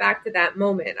to step back to that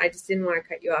moment. I just didn't want to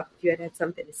cut you off if you had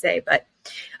something to say. But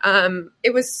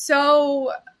it was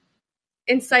so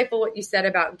insightful what you said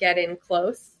about get in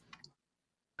close.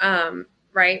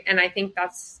 Right. And I think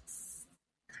that's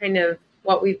kind of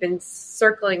what we've been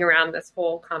circling around this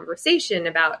whole conversation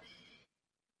about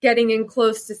getting in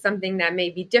close to something that may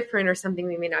be different or something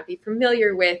we may not be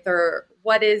familiar with, or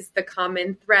what is the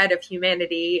common thread of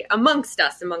humanity amongst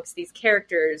us, amongst these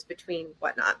characters, between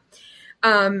whatnot.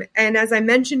 And as I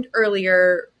mentioned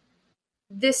earlier,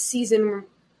 this season,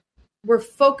 we're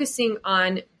focusing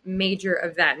on major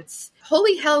events.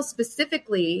 Holy Hell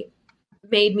specifically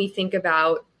made me think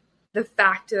about the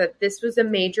fact that this was a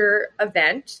major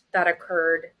event that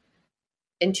occurred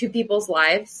in 2 people's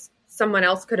lives. Someone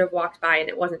else could have walked by and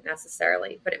it wasn't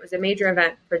necessarily, but it was a major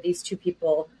event for these 2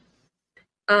 people.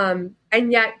 And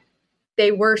yet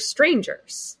they were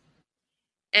strangers.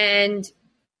 And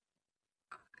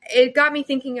it got me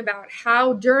thinking about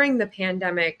how during the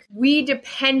pandemic, we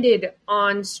depended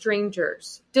on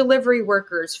strangers, delivery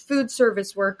workers, food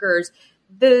service workers,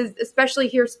 especially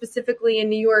here specifically in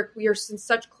New York, we are in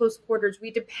such close quarters.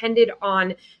 We depended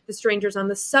on the strangers on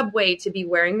the subway to be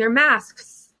wearing their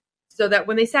masks so that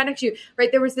when they sat next to you,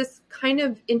 right, there was this kind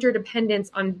of interdependence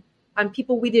on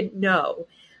people we didn't know.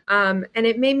 And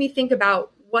it made me think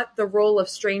about what the role of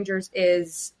strangers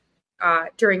is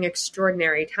during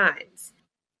extraordinary times.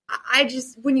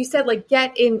 When you said like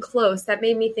get in close, that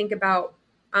made me think about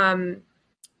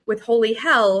with Holy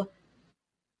Hell,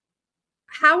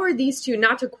 how are these 2,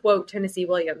 not to quote Tennessee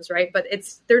Williams, right? But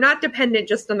they're not dependent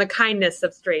just on the kindness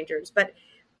of strangers, but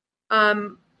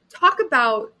talk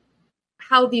about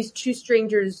how these 2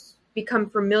 strangers become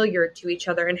familiar to each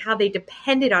other and how they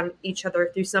depended on each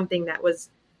other through something that was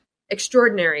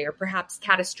extraordinary or perhaps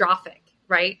catastrophic,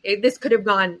 right? This could have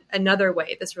gone another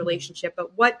way, this relationship,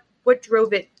 but what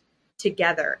drove it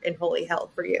together in Holy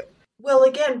Hell for you? Well,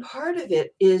 again, part of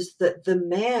it is that the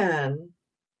man,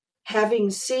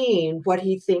 having seen what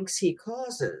he thinks he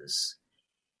causes,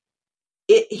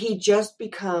 he just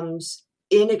becomes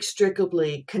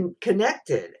inextricably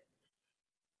connected.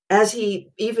 As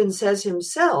he even says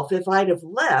himself, if I'd have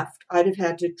left, I'd have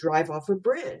had to drive off a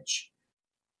bridge.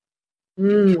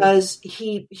 Because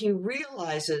he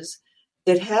realizes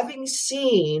that having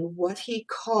seen what he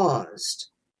caused,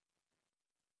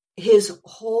 his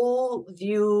whole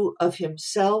view of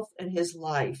himself and his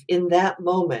life in that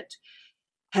moment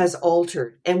has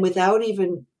altered. And without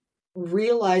even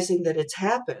realizing that it's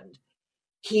happened,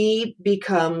 his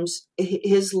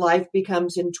life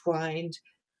becomes entwined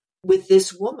with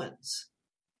this woman's.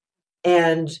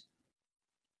 And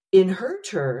in her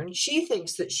turn, she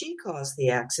thinks that she caused the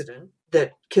accident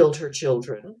that killed her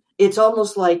children. It's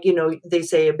almost like, they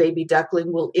say a baby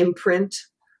duckling will imprint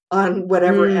on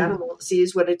whatever animal it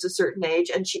sees when it's a certain age.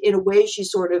 And she, in a way, she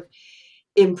sort of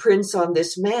imprints on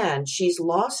this man. She's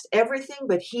lost everything,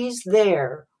 but he's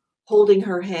there holding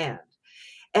her hand.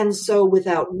 And so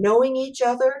without knowing each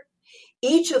other,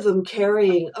 each of them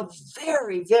carrying a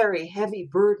very, very heavy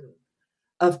burden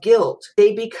of guilt,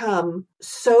 they become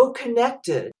so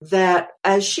connected that,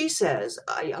 as she says,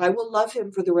 I will love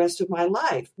him for the rest of my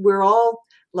life. We're all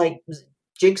like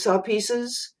jigsaw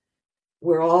pieces.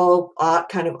 We're all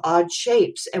kind of odd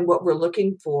shapes. And what we're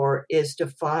looking for is to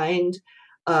find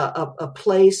a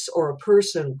place or a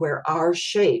person where our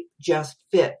shape just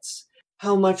fits.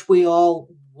 How much we all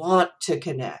want to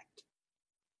connect.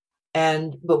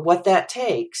 But what that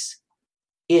takes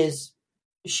is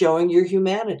showing your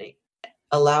humanity,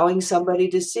 allowing somebody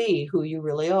to see who you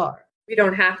really are. We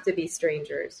don't have to be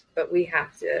strangers, but we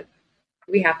have to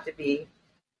be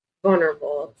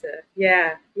vulnerable to,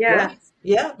 yeah.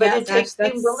 But it takes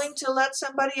being willing to let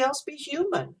somebody else be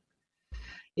human,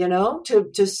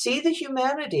 to see the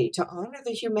humanity, to honor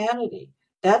the humanity.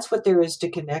 That's what there is to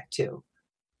connect to.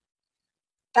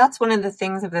 That's one of the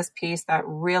things of this piece that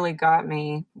really got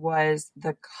me, was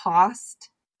the cost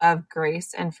of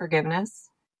grace and forgiveness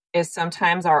is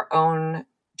sometimes our own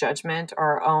judgment,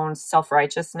 our own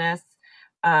self-righteousness,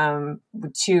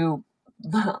 to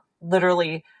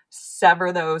literally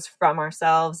sever those from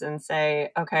ourselves and say,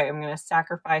 okay, I'm going to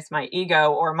sacrifice my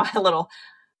ego or my little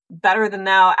better than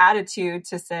thou attitude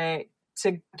to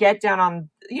get down on,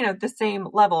 the same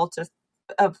level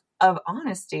of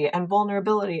honesty and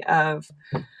vulnerability of,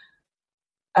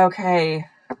 okay,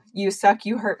 you suck,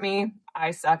 you hurt me,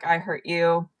 I suck, I hurt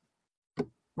you.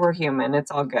 We're human.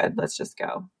 It's all good. Let's just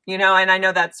go. And I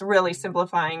know that's really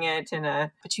simplifying it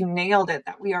but you nailed it,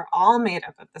 that we are all made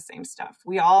up of the same stuff.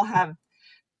 We all have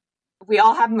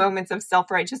moments of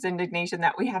self-righteous indignation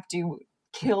that we have to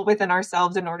kill within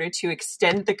ourselves in order to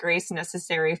extend the grace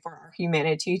necessary for our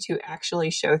humanity to actually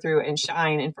show through and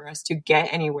shine, and for us to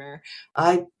get anywhere.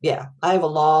 I have a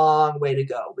long way to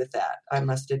go with that, I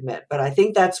must admit. But I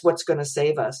think that's what's going to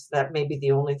save us. That may be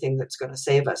the only thing that's going to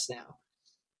save us now.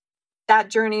 That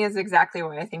journey is exactly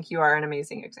why I think you are an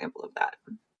amazing example of that.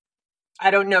 I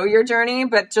don't know your journey,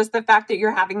 but just the fact that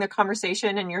you're having the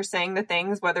conversation and you're saying the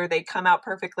things, whether they come out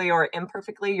perfectly or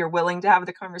imperfectly, you're willing to have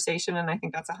the conversation. And I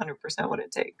think that's 100% what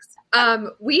it takes.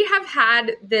 We have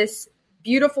had this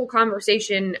beautiful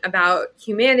conversation about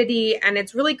humanity, and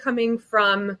it's really coming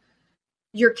from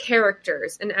your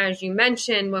characters. And as you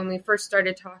mentioned, when we first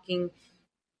started talking,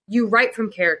 you write from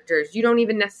characters. You don't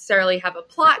even necessarily have a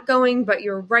plot going, but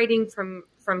you're writing from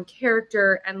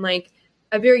character and like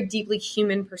a very deeply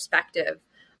human perspective.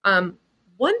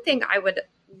 One thing I would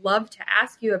love to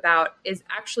ask you about is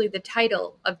actually the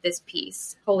title of this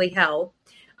piece, Holy Hell.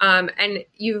 And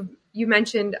you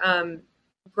mentioned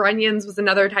Grunions was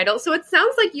another title. So it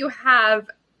sounds like you have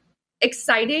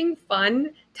exciting,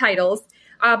 fun titles.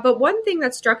 But one thing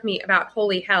that struck me about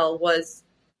Holy Hell was,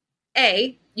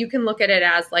 you can look at it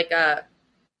as like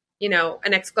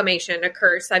an exclamation, a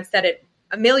curse. I've said it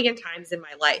a million times in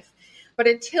my life. But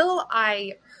until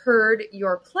I heard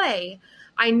your play,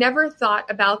 I never thought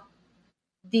about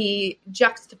the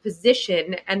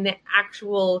juxtaposition and the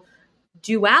actual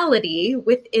duality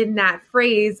within that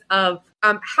phrase of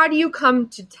how do you come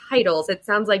to titles? It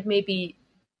sounds like maybe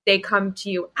they come to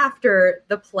you after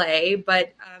the play,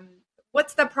 but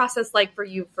what's the process like for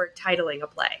you for titling a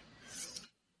play?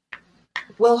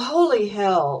 Well, Holy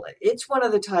Hell, it's one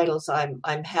of the titles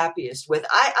I'm happiest with.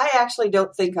 I actually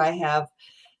don't think I have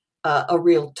a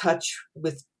real touch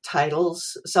with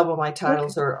titles. Some of my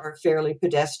titles are fairly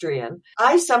pedestrian.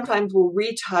 I sometimes will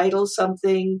retitle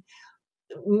something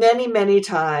many, many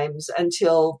times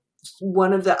until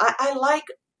one of the,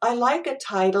 I like a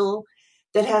title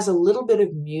that has a little bit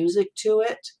of music to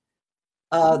it.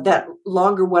 That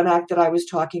longer one act that I was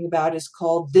talking about is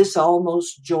called This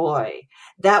Almost Joy.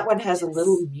 That one has a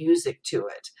little music to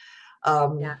it.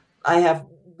 I have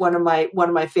one of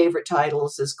my favorite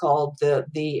titles is called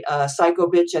the Psycho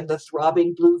Bitch and the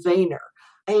Throbbing Blue Veiner.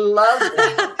 I love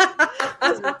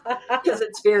that because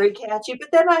it's very catchy.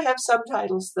 But then I have some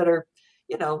titles that are,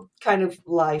 kind of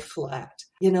lie flat.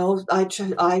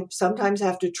 I sometimes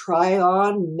have to try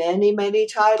on many, many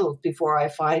titles before I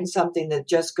find something that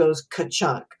just goes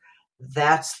ka-chunk.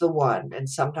 That's the one. And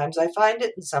sometimes I find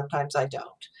it and sometimes I don't.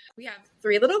 We have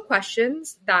 3 little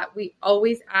questions that we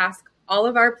always ask all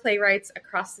of our playwrights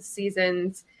across the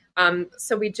seasons.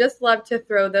 So we just love to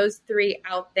throw those 3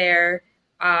 out there.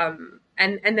 And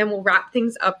then we'll wrap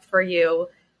things up for you.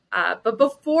 But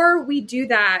before we do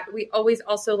that, we always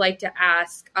also like to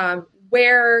ask,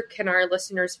 where can our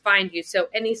listeners find you? So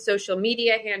any social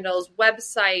media handles,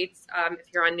 websites, if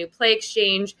you're on New Play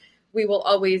Exchange, we will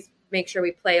always make sure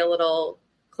we play a little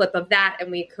clip of that, and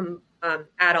we can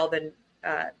add all the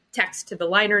text to the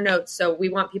liner notes. So we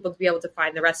want people to be able to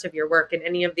find the rest of your work and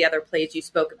any of the other plays you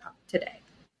spoke about today.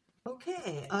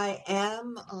 Okay, I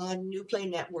am on New Play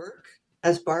Network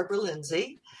as Barbara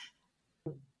Lindsay,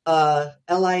 Lindsay.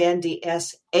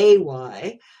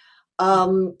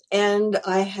 And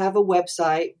I have a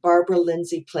website, Barbara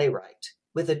Lindsay Playwright,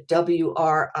 with a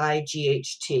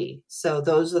WRIGHT. So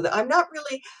those are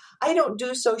I don't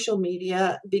do social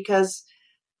media because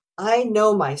I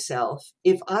know myself.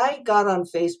 If I got on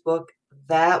Facebook,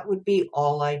 that would be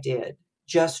all I did.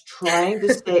 Just trying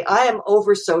to stay. I am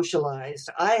over socialized.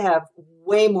 I have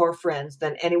way more friends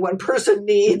than any one person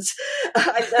needs. And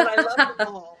I love them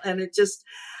all. And it just,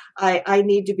 I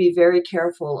need to be very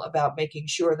careful about making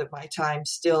sure that my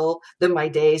my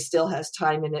day still has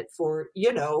time in it for,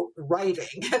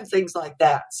 writing and things like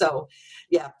that. So,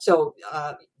 yeah. So,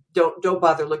 don't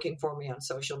bother looking for me on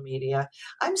social media.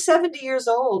 I'm 70 years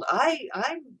old.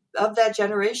 I'm of that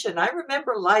generation. I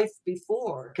remember life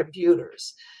before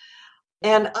computers.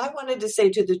 And I wanted to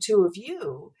say to the two of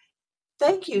you,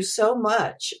 thank you so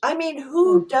much. I mean,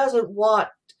 who doesn't want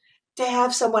to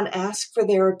have someone ask for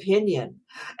their opinion?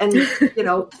 And,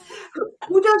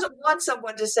 who doesn't want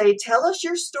someone to say, tell us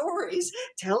your stories,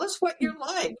 tell us what you're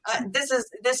like.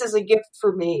 This is a gift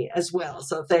for me as well.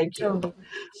 So thank you.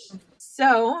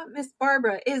 So, Miss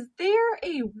Barbara, is there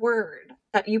a word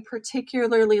that you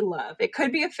particularly love? It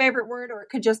could be a favorite word, or it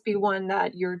could just be one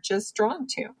that you're just drawn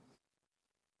to.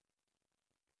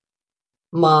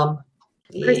 Mom.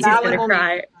 Christy's gonna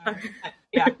cry.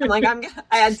 Yeah,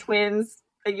 I had twins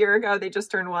a year ago. They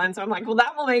just turned 1, so I'm like, well,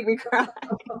 that will make me cry.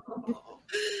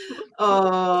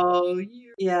 Oh,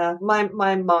 yeah.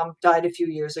 My mom died a few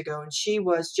years ago, and she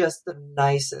was just the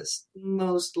nicest,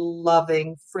 most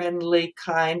loving, friendly,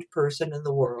 kind person in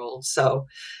the world. So,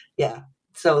 yeah.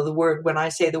 So when I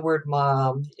say the word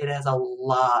mom, it has a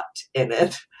lot in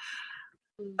it.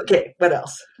 Okay, what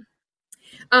else?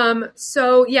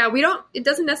 So yeah, it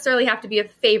doesn't necessarily have to be a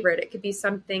favorite. It could be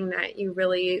something that you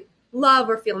really love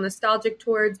or feel nostalgic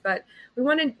towards, but we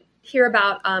want to hear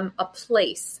about a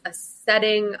place, a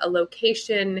setting, a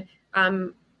location,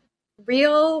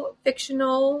 real,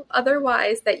 fictional,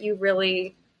 otherwise, that you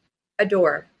really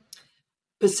adore.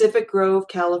 Pacific Grove,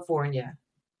 California.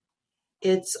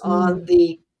 It's on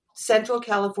the Central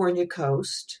California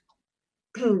coast,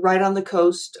 right on the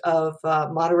coast of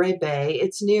Monterey Bay.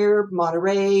 It's near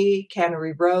Monterey,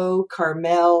 Cannery Row,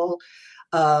 Carmel.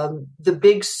 The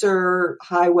Big Sur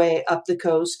Highway up the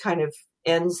coast kind of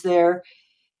ends there.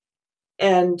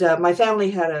 And my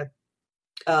family had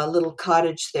a little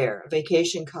cottage there, a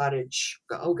vacation cottage.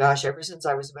 Oh gosh, ever since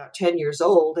I was about 10 years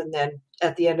old. And then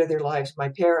at the end of their lives, my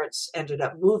parents ended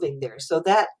up moving there. So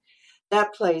that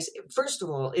place, first of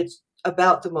all, it's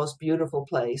about the most beautiful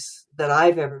place that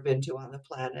I've ever been to on the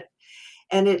planet.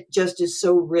 And it just is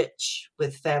so rich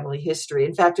with family history.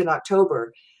 In fact, in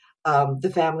October,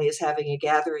 the family is having a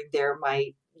gathering there.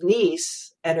 My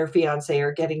niece and her fiance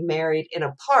are getting married in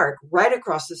a park right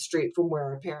across the street from where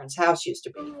our parents' house used to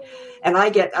be. And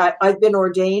I've been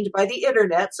ordained by the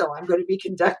internet, so I'm going to be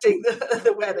conducting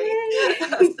the wedding.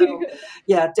 So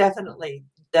yeah, definitely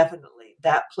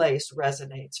that place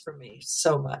resonates for me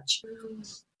so much.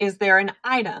 Is there an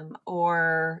item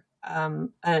or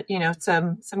some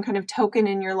kind of token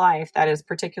in your life that is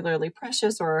particularly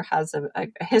precious or has a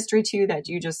history to you that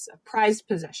you just a prized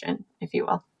possession, if you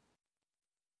will?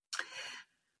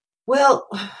 Well,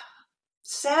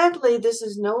 sadly, this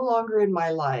is no longer in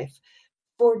my life.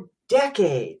 For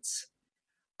decades,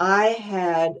 I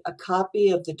had a copy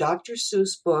of the Dr.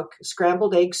 Seuss book,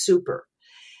 Scrambled Egg Super.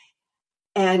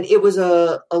 And it was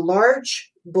a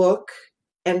large book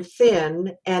and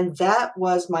thin, and that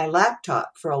was my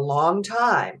laptop for a long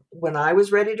time. When I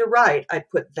was ready to write, I'd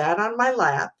put that on my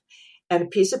lap and a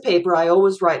piece of paper. I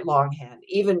always write longhand,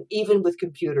 even with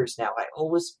computers now. I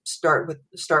always start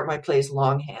my plays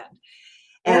longhand.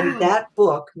 And that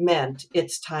book meant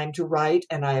it's time to write,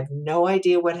 and I have no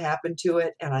idea what happened to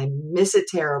it, and I miss it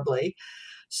terribly.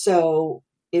 So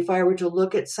if I were to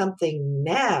look at something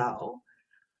now,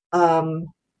 I'll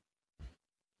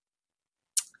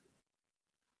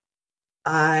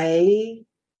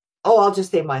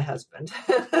just say my husband.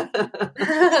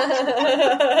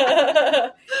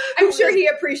 I'm sure he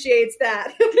appreciates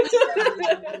that.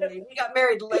 We got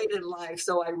married late in life,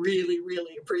 so I really,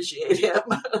 really appreciate him.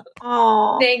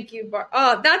 Oh, thank you, Bar.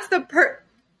 That's the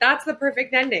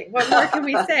perfect ending. What more can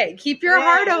we say? Keep your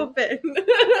heart open.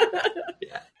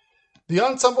 The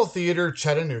Ensemble Theater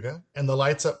Chattanooga and the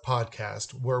Lights Up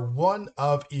podcast were one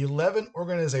of 11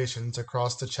 organizations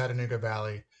across the Chattanooga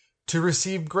Valley to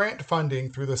receive grant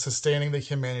funding through the Sustaining the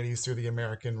Humanities through the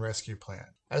American Rescue Plan.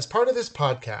 As part of this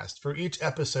podcast, for each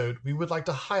episode, we would like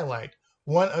to highlight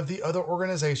one of the other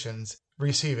organizations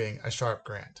receiving a SHARP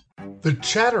grant. The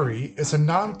Chattery is a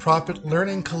nonprofit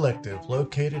learning collective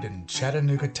located in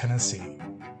Chattanooga, Tennessee.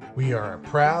 We are a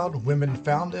proud,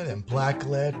 women-founded, and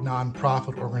Black-led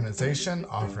nonprofit organization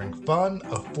offering fun,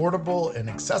 affordable, and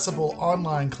accessible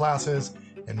online classes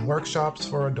and workshops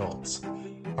for adults.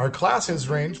 Our classes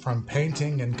range from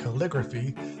painting and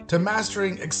calligraphy to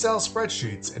mastering Excel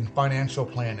spreadsheets and financial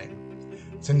planning.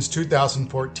 Since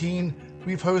 2014,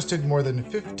 we've hosted more than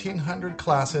 1,500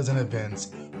 classes and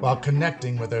events while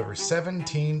connecting with over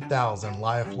 17,000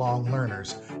 lifelong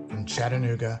learners from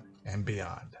Chattanooga and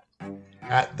beyond.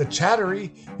 At The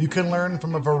Chattery, you can learn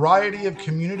from a variety of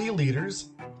community leaders,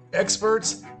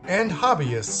 experts, and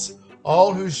hobbyists,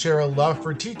 all who share a love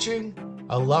for teaching,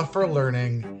 a love for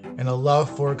learning, and a love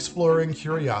for exploring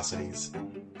curiosities.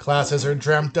 Classes are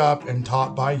dreamt up and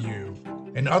taught by you.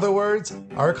 In other words,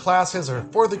 our classes are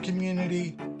for the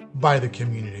community, by the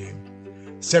community.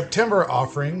 September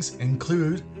offerings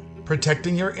include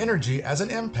Protecting Your Energy as an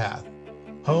Empath,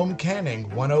 Home Canning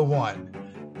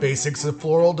 101, Basics of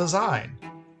Floral Design,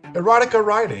 Erotica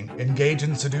Writing, Engage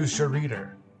and Seduce Your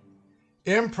Reader,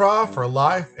 Improv for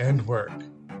Life and Work,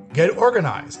 Get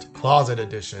Organized, Closet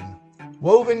Edition,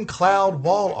 Woven Cloud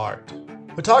Wall Art,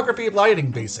 Photography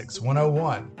Lighting Basics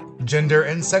 101, Gender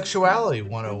and Sexuality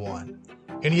 101,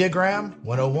 Enneagram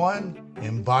 101,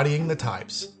 Embodying the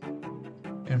Types.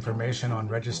 Information on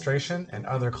registration and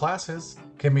other classes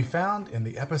can be found in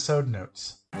the episode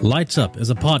notes. Lights Up is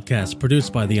a podcast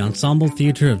produced by the Ensemble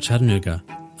Theater of Chattanooga,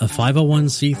 a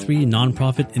 501c3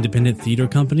 nonprofit independent theater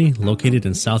company located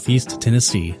in Southeast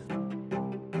Tennessee.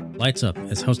 Lights Up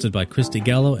is hosted by Christy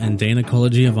Gallo and Dana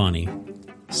Colagiovanni.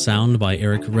 Sound by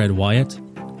Eric Red Wyatt.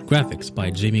 Graphics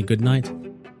by Jamie Goodnight.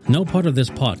 No part of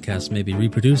this podcast may be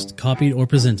reproduced, copied, or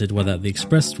presented without the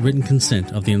express written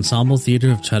consent of the Ensemble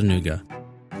Theater of Chattanooga.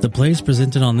 The plays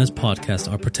presented on this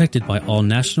podcast are protected by all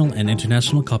national and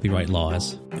international copyright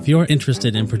laws. If you are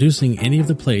interested in producing any of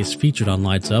the plays featured on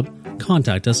Lights Up,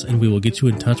 contact us and we will get you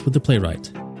in touch with the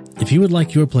playwright. If you would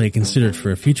like your play considered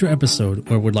for a future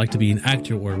episode or would like to be an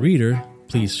actor or reader,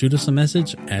 please shoot us a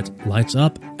message at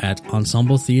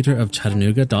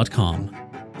lightsup@ensembletheaterofchattanooga.com.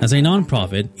 As a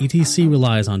nonprofit, ETC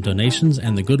relies on donations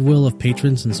and the goodwill of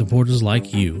patrons and supporters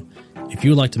like you. If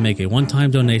you would like to make a one-time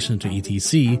donation to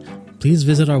ETC, please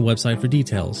visit our website for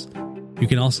details. You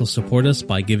can also support us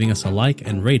by giving us a like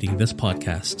and rating this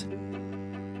podcast.